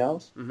something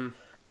else. Mm-hmm.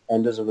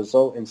 And as a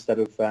result, instead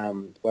of,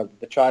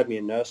 they tried me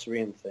in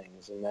nursery and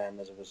things, and then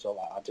as a result,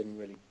 I didn't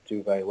really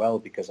do very well,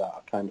 because I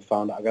kind of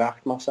found out I could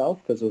act myself,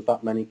 because there was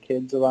that many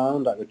kids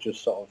around. I could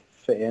just sort of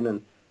fit in,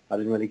 and I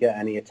didn't really get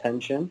any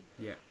attention.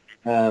 Yeah.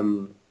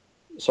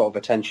 Sort of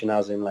attention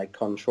as in like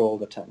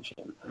controlled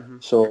attention. Mm-hmm.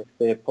 So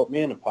they put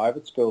me in a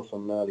private school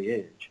from an early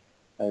age,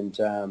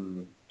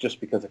 and just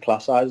because the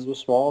class sizes were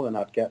small, and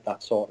I'd get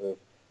that sort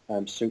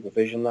of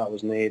supervision that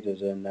was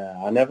needed, and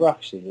I never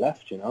actually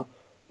left,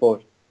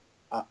 But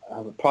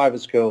a private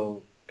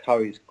school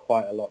carries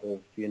quite a lot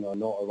of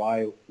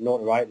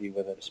notoriety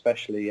with it,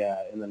 especially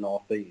in the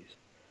Northeast.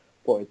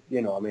 But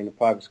a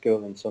private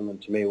school in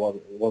Sunderland to me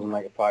wasn't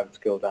like a private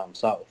school down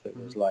south. It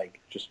was like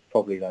just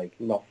probably like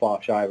not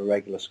far shy of a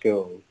regular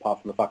school,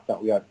 apart from the fact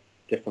that we had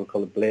different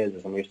coloured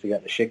blazers and we used to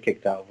get the shit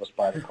kicked out of us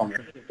by the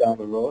communists down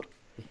the road.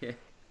 Yeah.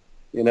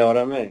 You know what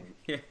I mean?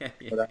 Yeah.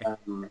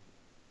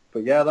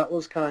 But yeah, that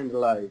was kind of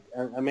like,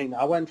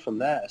 I went from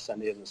there,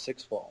 ascended in the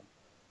sixth form,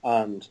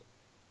 and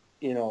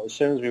as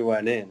soon as we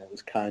went in, it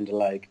was kind of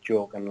like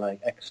joking,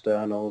 like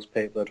externals,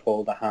 people that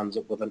hold their hands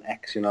up with an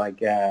X, like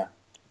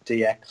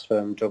DX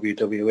from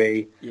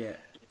WWE. Yeah.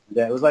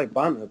 Yeah, it was like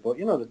banter, but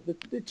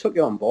they took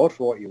you on board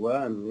for what you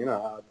were, and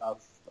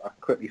I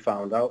quickly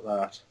found out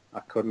that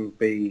I couldn't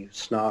be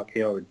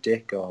snarky or a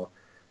dick, or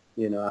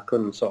I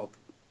couldn't sort of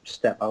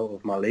step out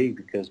of my league,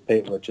 because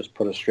people would just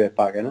put us straight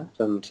back in it,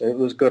 and it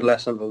was a good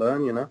lesson to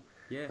learn,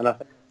 Yeah. And I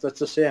think that's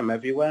the same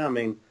everywhere. I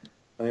mean,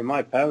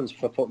 my parents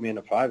put me in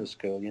a private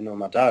school.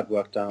 My dad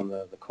worked down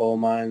the coal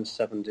mines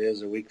 7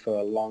 days a week for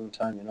a long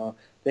time.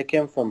 They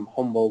came from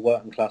humble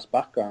working class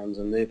backgrounds,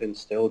 and they've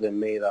instilled in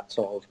me that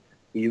sort of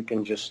you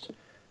can just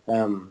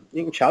you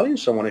can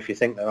challenge someone if you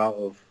think they're out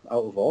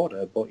of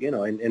order, but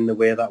in the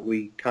way that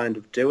we kind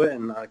of do it.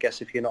 And I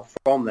guess if you're not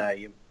from there,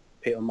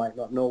 people might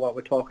not know what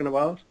we're talking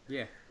about.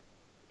 Yeah.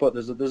 But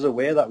there's a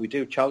way that we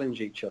do challenge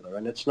each other,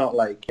 and it's not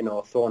like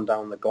throwing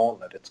down the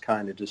gauntlet. It's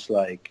kind of just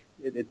like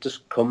it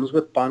just comes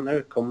with banter.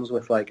 It comes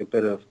with like a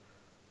bit of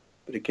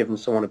giving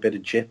someone a bit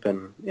of jip,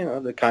 and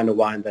they kind of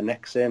wind their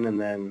necks in, and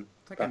then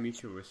it's like a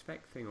mutual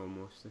respect thing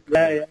almost.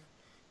 Yeah.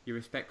 You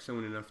respect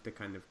someone enough to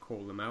kind of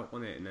call them out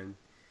on it, and then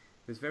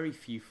there's very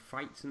few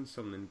fights in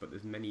something, but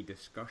there's many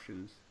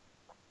discussions.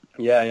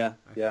 Yeah.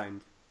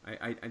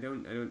 I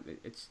don't.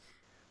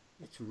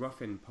 It's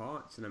rough in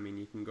parts, and I mean,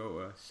 you can go to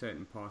a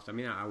certain parts. I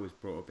mean, I was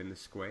brought up in the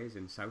squares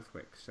in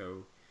Southwick,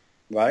 so.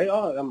 Right.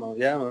 Oh,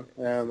 yeah,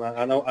 man.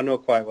 I know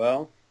quite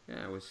well.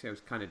 Yeah, I was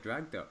kind of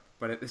dragged up,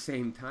 but at the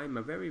same time,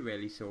 I very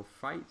rarely saw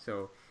fights.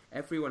 So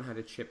everyone had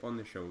a chip on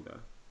the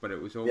shoulder, but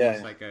it was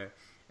almost like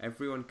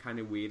everyone kind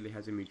of weirdly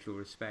has a mutual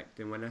respect.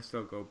 And when I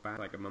still go back,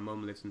 like my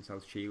mum lives in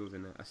South Shields,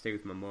 and I stay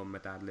with my mum. My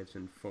dad lives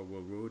in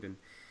Fulwell Road,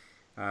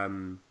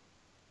 and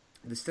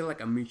there's still like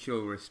a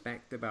mutual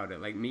respect about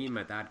it. Like me and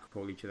my dad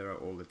call each other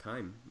out all the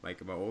time, like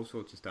about all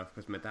sorts of stuff,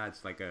 because my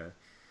dad's like a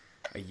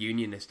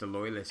unionist, a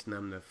loyalist, and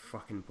I'm the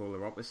fucking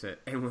polar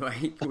opposite. And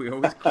we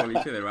always call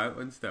each other out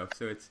on stuff.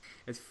 So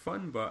it's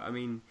fun, but I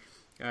mean,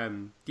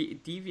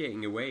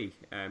 deviating away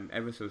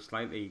ever so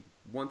slightly.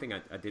 One thing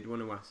I did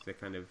want to ask, to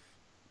kind of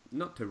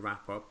not to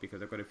wrap up,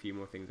 because I've got a few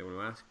more things I want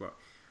to ask, but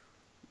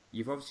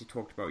you've obviously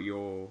talked about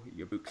your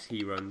books,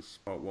 He Runs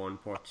Part 1,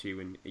 Part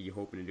 2, and you're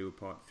hoping to do a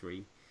Part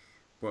 3.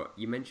 But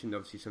you mentioned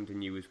obviously something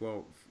new as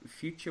well.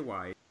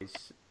 Future-wise,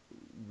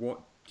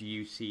 what do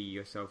you see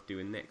yourself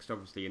doing next?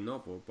 Obviously a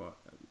novel, but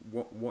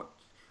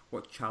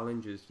what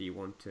challenges do you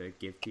want to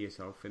give to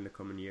yourself in the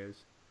coming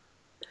years?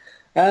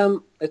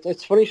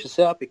 It's funny you should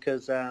say that,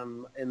 because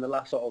in the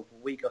last sort of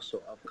week or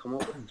so, I've come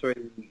up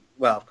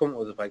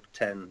with like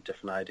 10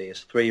 different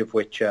ideas, 3 of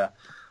which I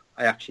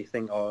actually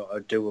think are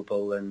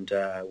doable and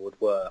would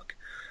work.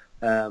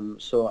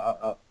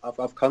 So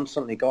I've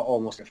constantly got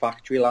almost a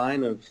factory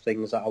line of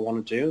things that I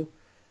want to do,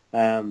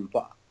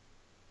 but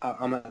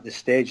I'm at this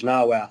stage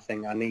now where I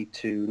think I need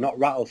to not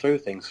rattle through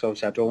things. So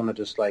obviously I don't want to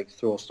just like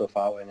throw stuff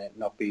out and it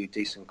not be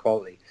decent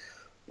quality,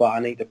 but I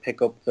need to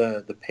pick up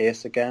the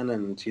pace again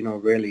and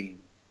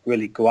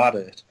really go at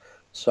it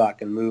so I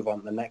can move on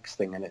to the next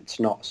thing, and it's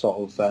not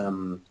sort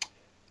of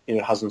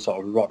it hasn't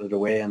sort of rotted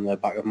away in the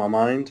back of my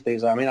mind.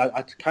 Because I mean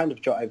I kind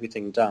of jot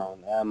everything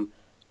down.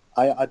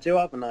 I do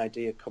have an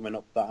idea coming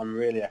up that I'm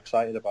really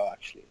excited about,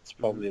 actually. It's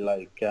probably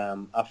like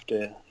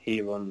after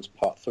He Runs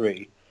Part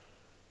 3.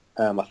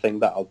 I think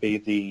that'll be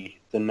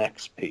the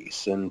next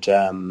piece. And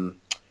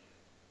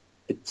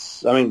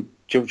it's, I mean,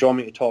 do you want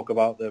me to talk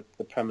about the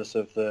premise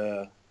of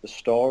the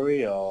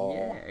story? Or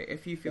yeah,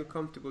 if you feel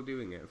comfortable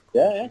doing it, of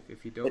course. Yeah.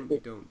 If you don't, you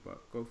don't,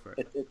 but go for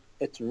it.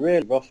 It's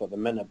really rough at the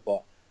minute,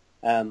 but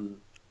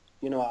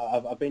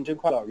I've been doing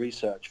quite a lot of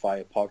research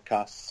via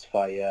podcasts,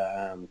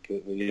 via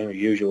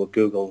usual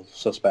Google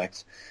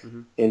suspects,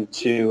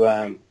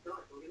 into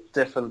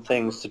different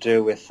things to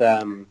do with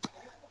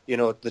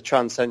the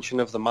transcension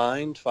of the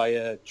mind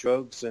via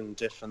drugs and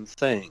different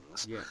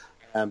things.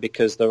 Yeah.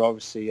 Because they're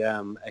obviously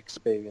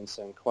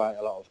experiencing quite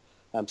a lot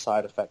of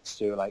side effects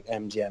too, like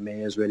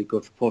MDMA is really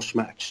good for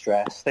post-traumatic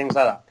stress, things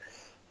like that.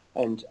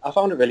 And I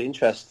found it really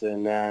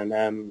interesting.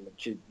 And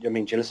do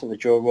you listen to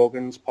Joe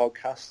Rogan's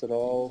podcast at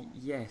all?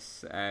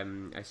 Yes,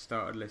 I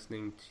started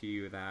listening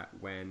to that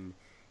when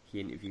he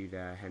interviewed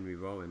Henry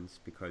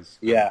Rollins, because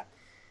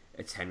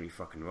it's Henry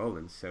fucking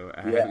Rollins. So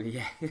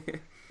yeah.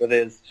 With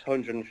his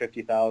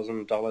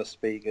 $150,000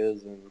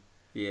 speakers and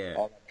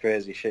all that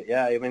crazy shit.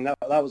 Yeah, I mean that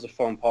was a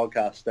fun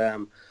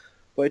podcast.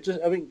 But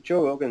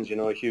Joe Rogan's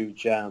a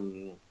huge.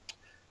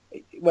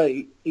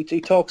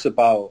 He talks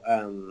about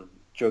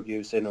drug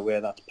use in a way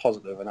that's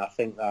positive, and I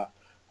think that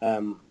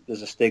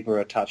there's a stigma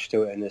attached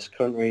to it in this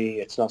country.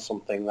 It's not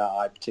something that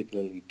I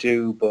particularly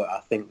do, but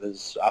I think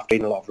after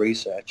doing a lot of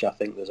research, I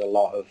think there's a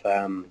lot of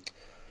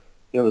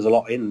there's a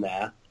lot in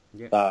there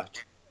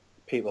that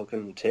people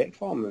can take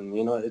from, and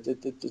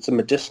it's a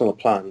medicinal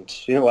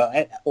plant.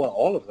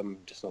 All of them are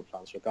medicinal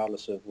plants,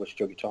 regardless of which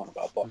drug you're talking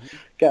about. But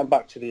getting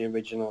back to the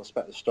original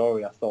aspect of the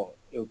story, I thought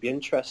it would be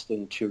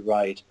interesting to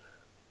write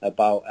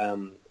about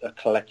a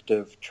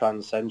collective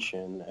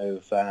transcension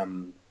of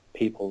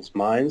people's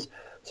minds.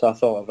 So I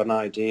thought of an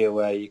idea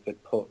where you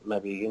could put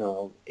maybe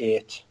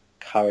 8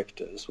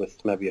 characters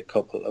with maybe a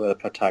couple of a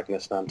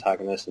protagonist and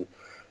antagonist,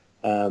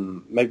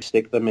 and maybe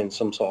stick them in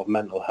some sort of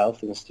mental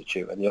health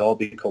institute, and they all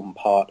become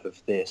part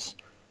of this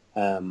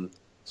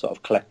sort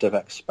of collective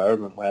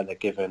experiment where they're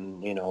given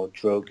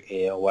drug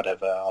A or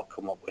whatever. I'll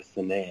come up with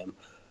the name,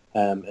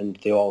 and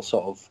they all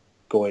sort of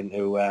go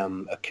into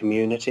a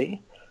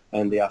community.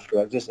 And they have to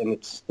exist, and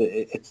it's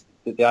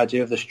the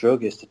idea of this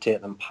drug is to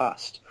take them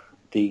past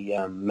the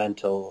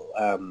mental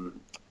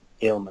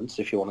ailments,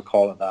 if you want to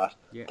call it that,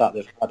 that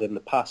they've had in the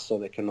past, so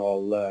they can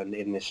all learn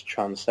in this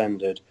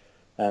transcended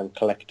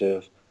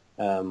collective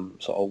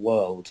sort of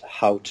world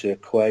how to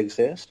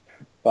coexist.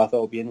 But I thought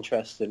it would be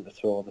interesting to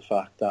throw the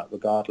fact that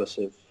regardless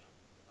of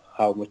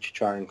how much you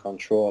try and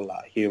control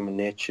that, human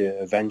nature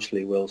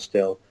eventually will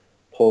still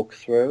poke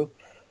through.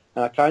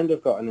 And I kind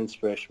of got an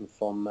inspiration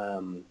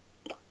from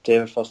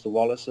David Foster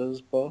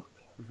Wallace's book,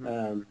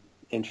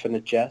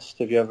 Infinite Jest.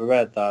 Have you ever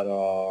read that?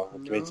 Or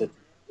no.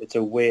 it's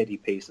a weighty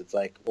piece. It's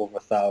like over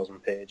 1,000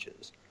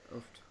 pages,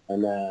 Oof.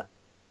 and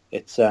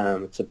it's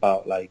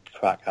about like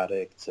crack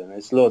addicts and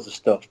it's loads of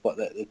stuff. But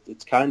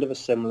it's kind of a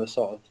similar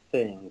sort of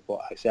thing.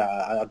 But actually,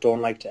 I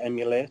don't like to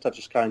emulate. I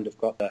just kind of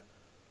got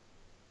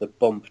the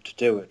bump to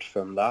do it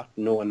from that,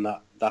 knowing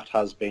that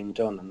has been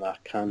done and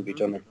that can be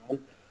done again.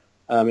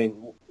 I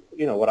mean,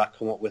 what I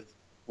come up with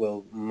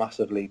will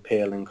massively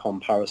pale in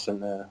comparison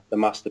to the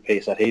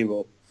masterpiece that he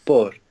wrote,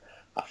 but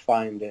I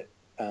find it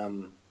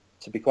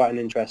to be quite an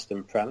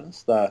interesting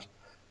premise that,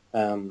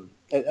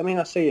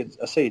 I see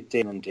it day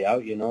in and day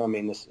out, I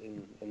mean, this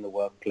in the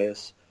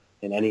workplace,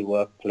 in any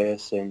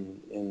workplace,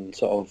 in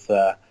sort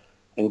of,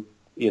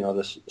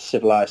 this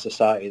civilized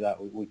society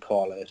that we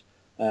call it,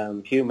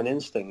 human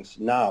instincts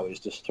now is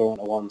just thrown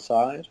to one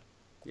side.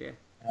 Yeah.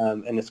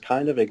 And it's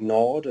kind of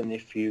ignored, and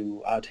if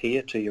you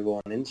adhere to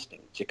your own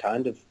instincts, you're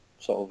kind of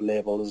sort of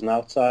labelled as an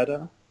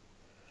outsider.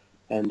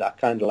 And I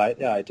kind of like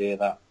the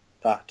idea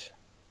that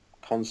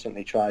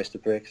constantly tries to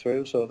break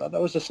through. So that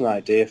was just an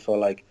idea for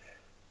like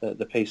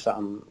the piece that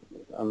I'm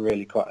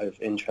really quite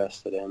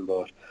interested in.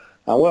 But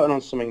I'm working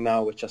on something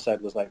now, which I said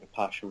was like a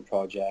passion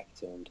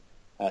project, and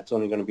it's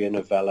only going to be a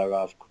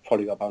novella. I've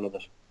probably got about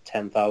another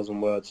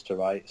 10,000 words to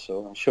write,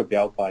 so it should be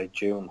out by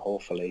June,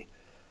 hopefully.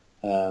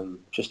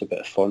 Just a bit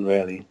of fun,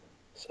 really.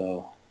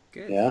 So,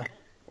 good. Yeah.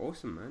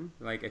 Awesome, man.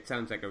 Like, it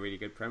sounds like a really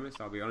good premise.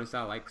 I'll be honest,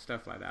 I like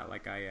stuff like that.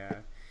 Like,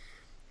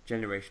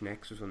 Generation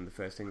X was one of the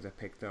first things I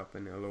picked up,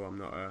 and although I'm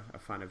not a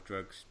fan of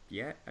drugs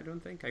yet, I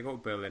don't think. I go to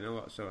Berlin a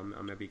lot, so I'm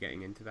maybe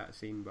getting into that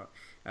scene, but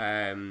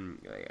I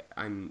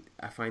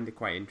find it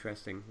quite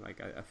interesting. Like,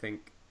 I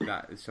think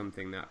that is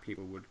something that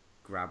people would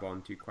grab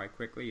onto quite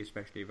quickly,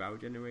 especially of our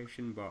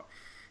generation, but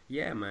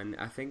yeah, man,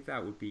 I think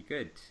that would be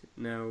good.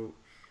 Now,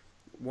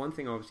 one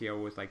thing obviously I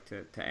always like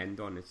to end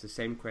on, it's the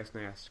same question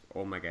I ask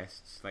all my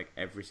guests like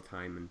every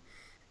time,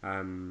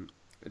 and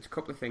it's a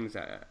couple of things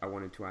that I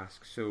wanted to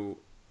ask. So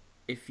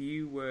if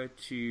you were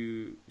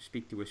to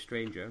speak to a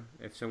stranger,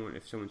 if someone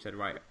said,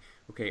 right,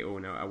 okay,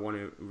 now I want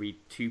to read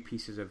 2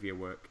 pieces of your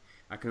work,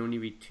 I can only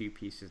read 2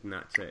 pieces and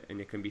that's it, and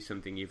it can be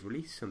something you've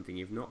released, something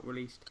you've not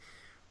released,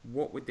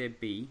 what would they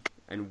be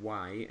and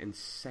why? And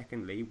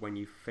secondly, when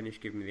you finish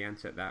giving me the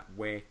answer to that,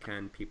 where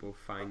can people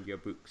find your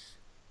books?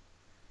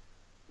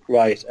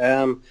 Right.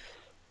 To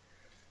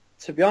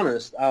be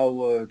honest, I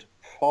would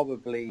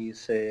probably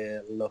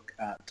say look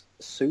at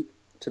Soup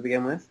to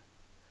begin with,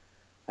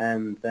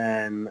 and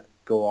then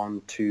go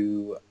on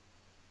to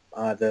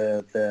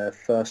either the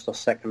first or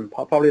second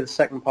part, probably the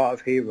second part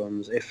of He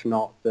Runs, if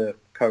not the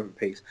current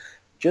piece,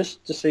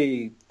 just to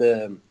see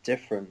the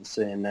difference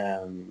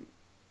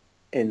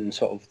in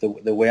sort of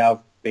the way I've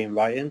been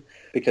writing.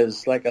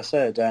 Because, like I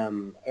said,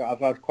 I've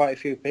had quite a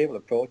few people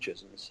approach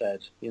us and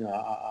said,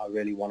 I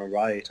really want to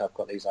write, I've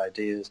got these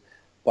ideas,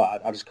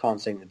 but I just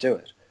can't seem to do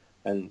it.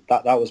 And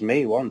that was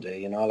me one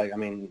day,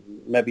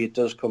 maybe it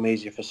does come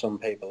easier for some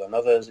people than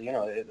others, a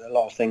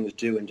lot of things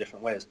do in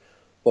different ways.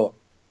 But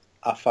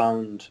I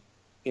found,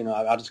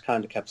 I just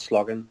kind of kept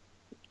slogging,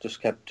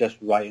 just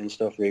writing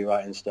stuff,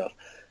 rewriting stuff.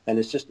 And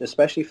it's just,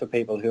 especially for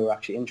people who are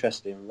actually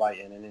interested in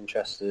writing and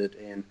interested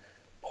in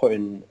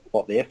putting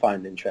what they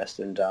find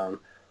interesting down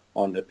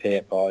on the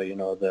paper,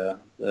 the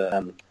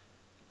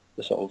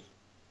sort of,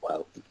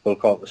 well, we'll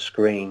call it the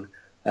screen.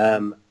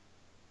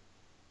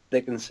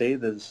 They can see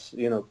there's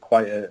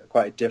quite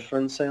a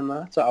difference in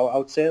that. So I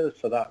would say that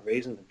for that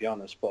reason, to be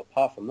honest. But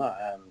apart from that,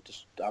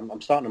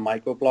 I'm starting a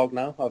microblog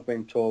now. I've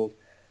been told,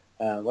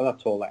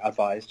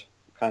 advised,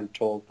 kind of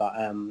told that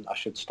I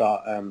should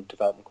start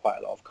developing quite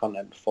a lot of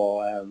content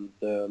for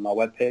my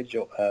webpage,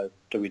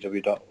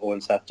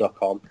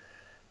 www.owenseth.com.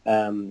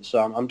 So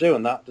I'm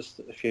doing that,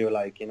 just a few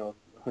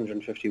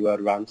 150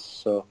 word rants.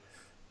 So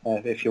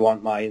if you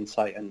want my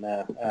insight and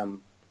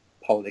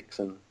politics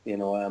and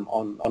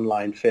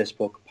online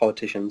Facebook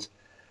politicians,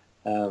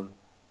 have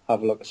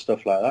a look at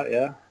stuff like that.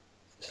 Yeah,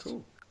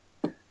 cool.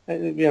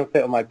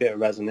 People might be able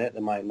to resonate,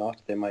 they might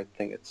not. They might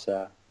think it's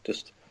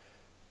just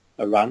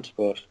a rant,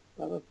 but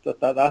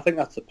I think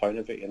that's the point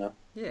of it.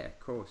 Yeah, of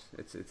course.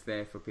 It's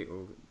there for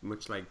people,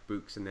 much like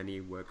books and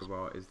any work of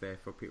art is there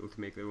for people to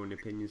make their own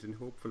opinions, and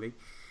hopefully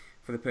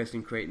for the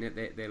person creating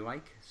it they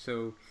like.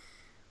 So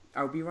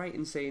I'll be right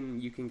in saying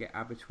you can get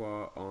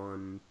Abattoir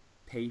on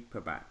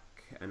paperback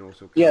and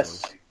also Kindle.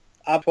 Yes,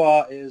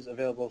 Abattoir is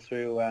available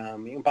through,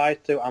 you can buy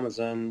it through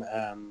Amazon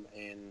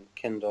in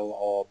Kindle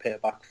or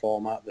paperback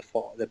format.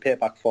 The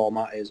paperback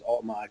format is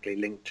automatically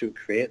linked to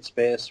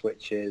CreateSpace,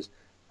 which is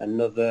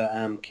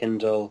another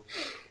Kindle,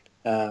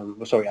 I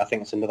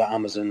think it's another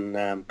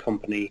Amazon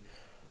company.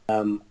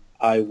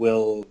 I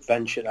will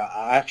venture that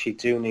I actually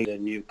do need a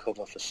new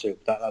cover for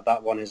Soup.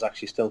 That one is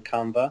actually still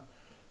Canva.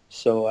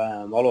 So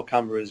although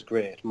Canva is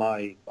great,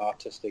 my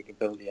artistic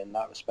ability in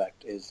that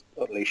respect is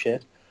utterly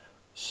shit.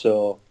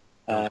 So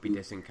don't be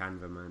dissing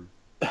Canva, man.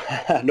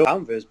 No,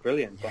 Canva is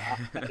brilliant, but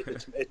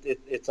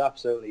it's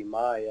absolutely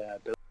my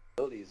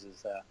abilities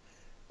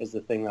is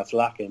the thing that's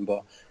lacking.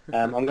 But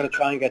I'm going to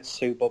try and get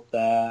Soup up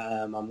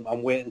there.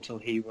 I'm waiting until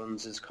He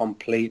Runs is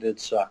completed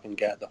so I can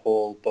get the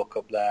whole book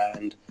up there,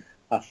 and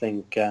I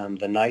think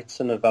the Knights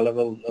and Novella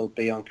will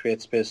be on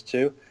CreateSpace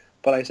too.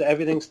 But like I said,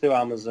 everything's through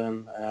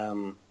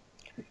Amazon.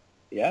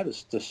 Yeah,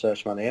 just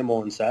search my name,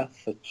 Owen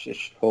Seth.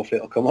 Hopefully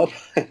it'll come up.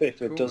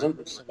 If it doesn't,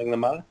 it's something the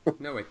matter.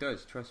 No, it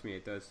does. Trust me,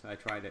 it does. I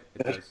tried it.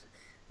 It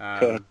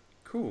does.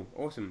 Cool.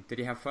 Awesome. Did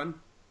you have fun?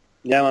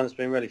 Yeah, man, it's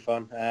been really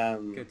fun.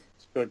 Good.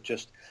 It's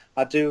good.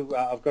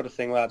 I've got a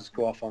thing where I just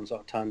go off on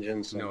sort of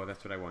tangents. No,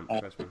 that's what I want.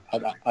 Trust me.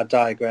 I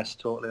digress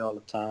totally all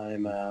the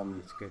time.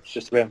 That's good. It's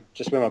just where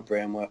my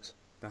brain works.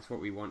 That's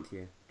what we want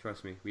here.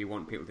 Trust me. We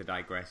want people to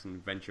digress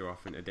and venture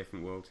off into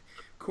different worlds.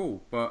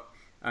 Cool. But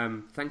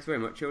thanks very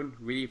much, Owen.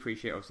 Really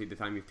appreciate, obviously, the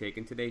time you've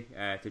taken today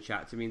to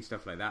chat to me and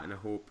stuff like that. And I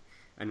hope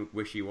and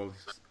wish you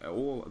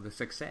all the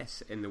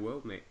success in the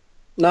world, mate.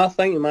 No,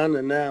 thank you, man.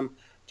 And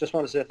just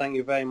want to say thank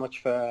you very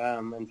much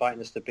for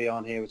inviting us to be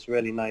on here. It's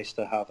really nice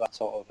to have that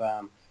sort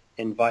of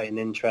inviting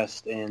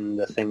interest in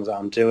the things that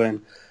I'm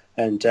doing.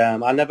 And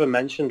I never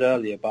mentioned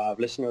earlier, but I've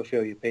listened to a few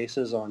of your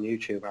pieces on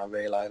YouTube, and I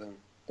really like them.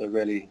 They're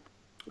really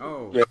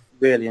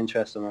really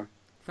interesting, man.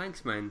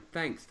 Thanks, man.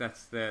 Thanks.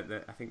 That's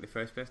I think the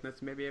first person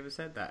that's maybe ever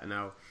said that, and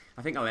I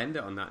think I'll end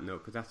it on that note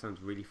because that sounds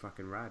really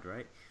fucking rad,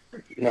 right?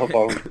 No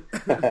problem.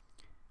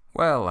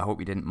 Well, I hope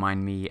you didn't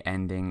mind me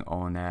ending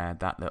on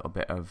that little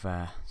bit of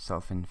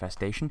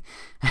self-infestation,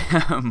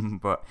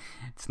 but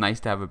it's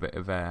nice to have a bit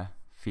of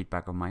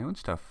feedback on my own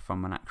stuff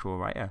from an actual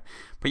writer.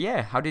 But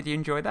yeah, how did you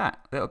enjoy that?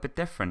 A little bit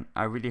different.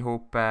 I really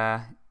hope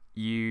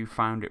you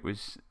found it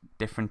was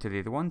different to the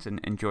other ones and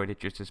enjoyed it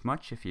just as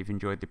much if you've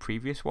enjoyed the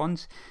previous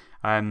ones.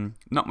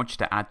 Not much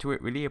to add to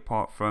it really,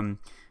 apart from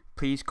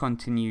please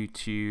continue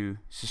to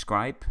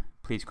subscribe,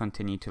 please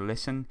continue to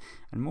listen,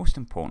 and most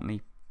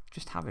importantly,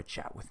 just have a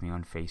chat with me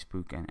on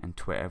Facebook and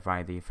Twitter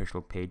via the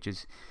official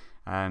pages.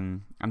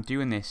 I'm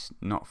doing this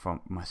not for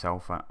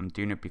myself. I'm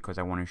doing it because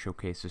I want to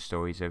showcase the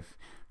stories of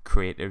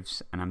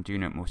creatives, and I'm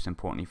doing it most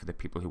importantly for the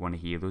people who want to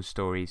hear those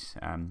stories.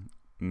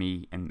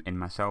 Me and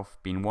myself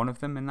being one of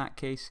them in that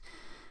case,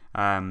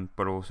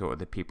 but also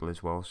other people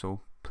as well.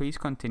 So please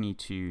continue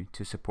to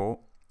support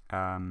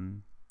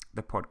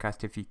the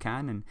podcast if you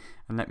can, and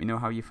let me know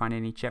how you find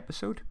in each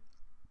episode.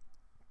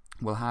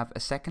 We'll have a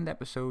second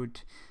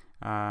episode.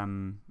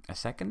 A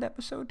second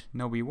episode?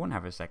 No, we won't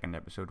have a second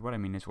episode. What I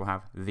mean is we'll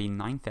have the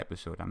 9th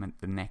episode. I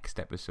meant the next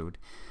episode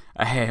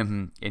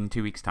in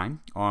 2 weeks' time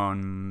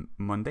on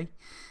Monday,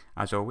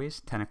 as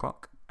always, 10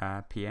 o'clock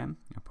p.m.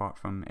 Apart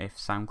from if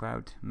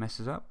SoundCloud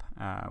messes up,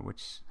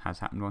 which has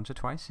happened once or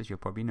twice, as you'll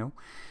probably know.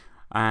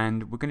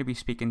 And we're going to be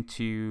speaking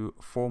to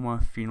former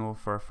Funeral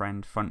for a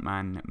Friend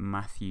frontman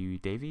Matthew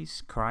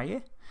Davies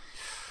Coraye,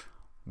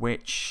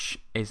 which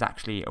is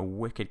actually a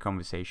wicked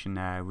conversation,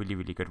 a really,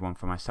 really good one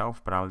for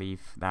myself, but I'll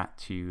leave that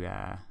to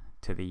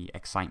the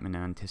excitement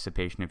and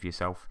anticipation of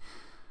yourself.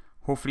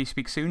 Hopefully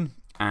speak soon,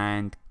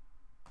 and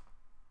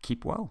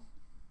keep well.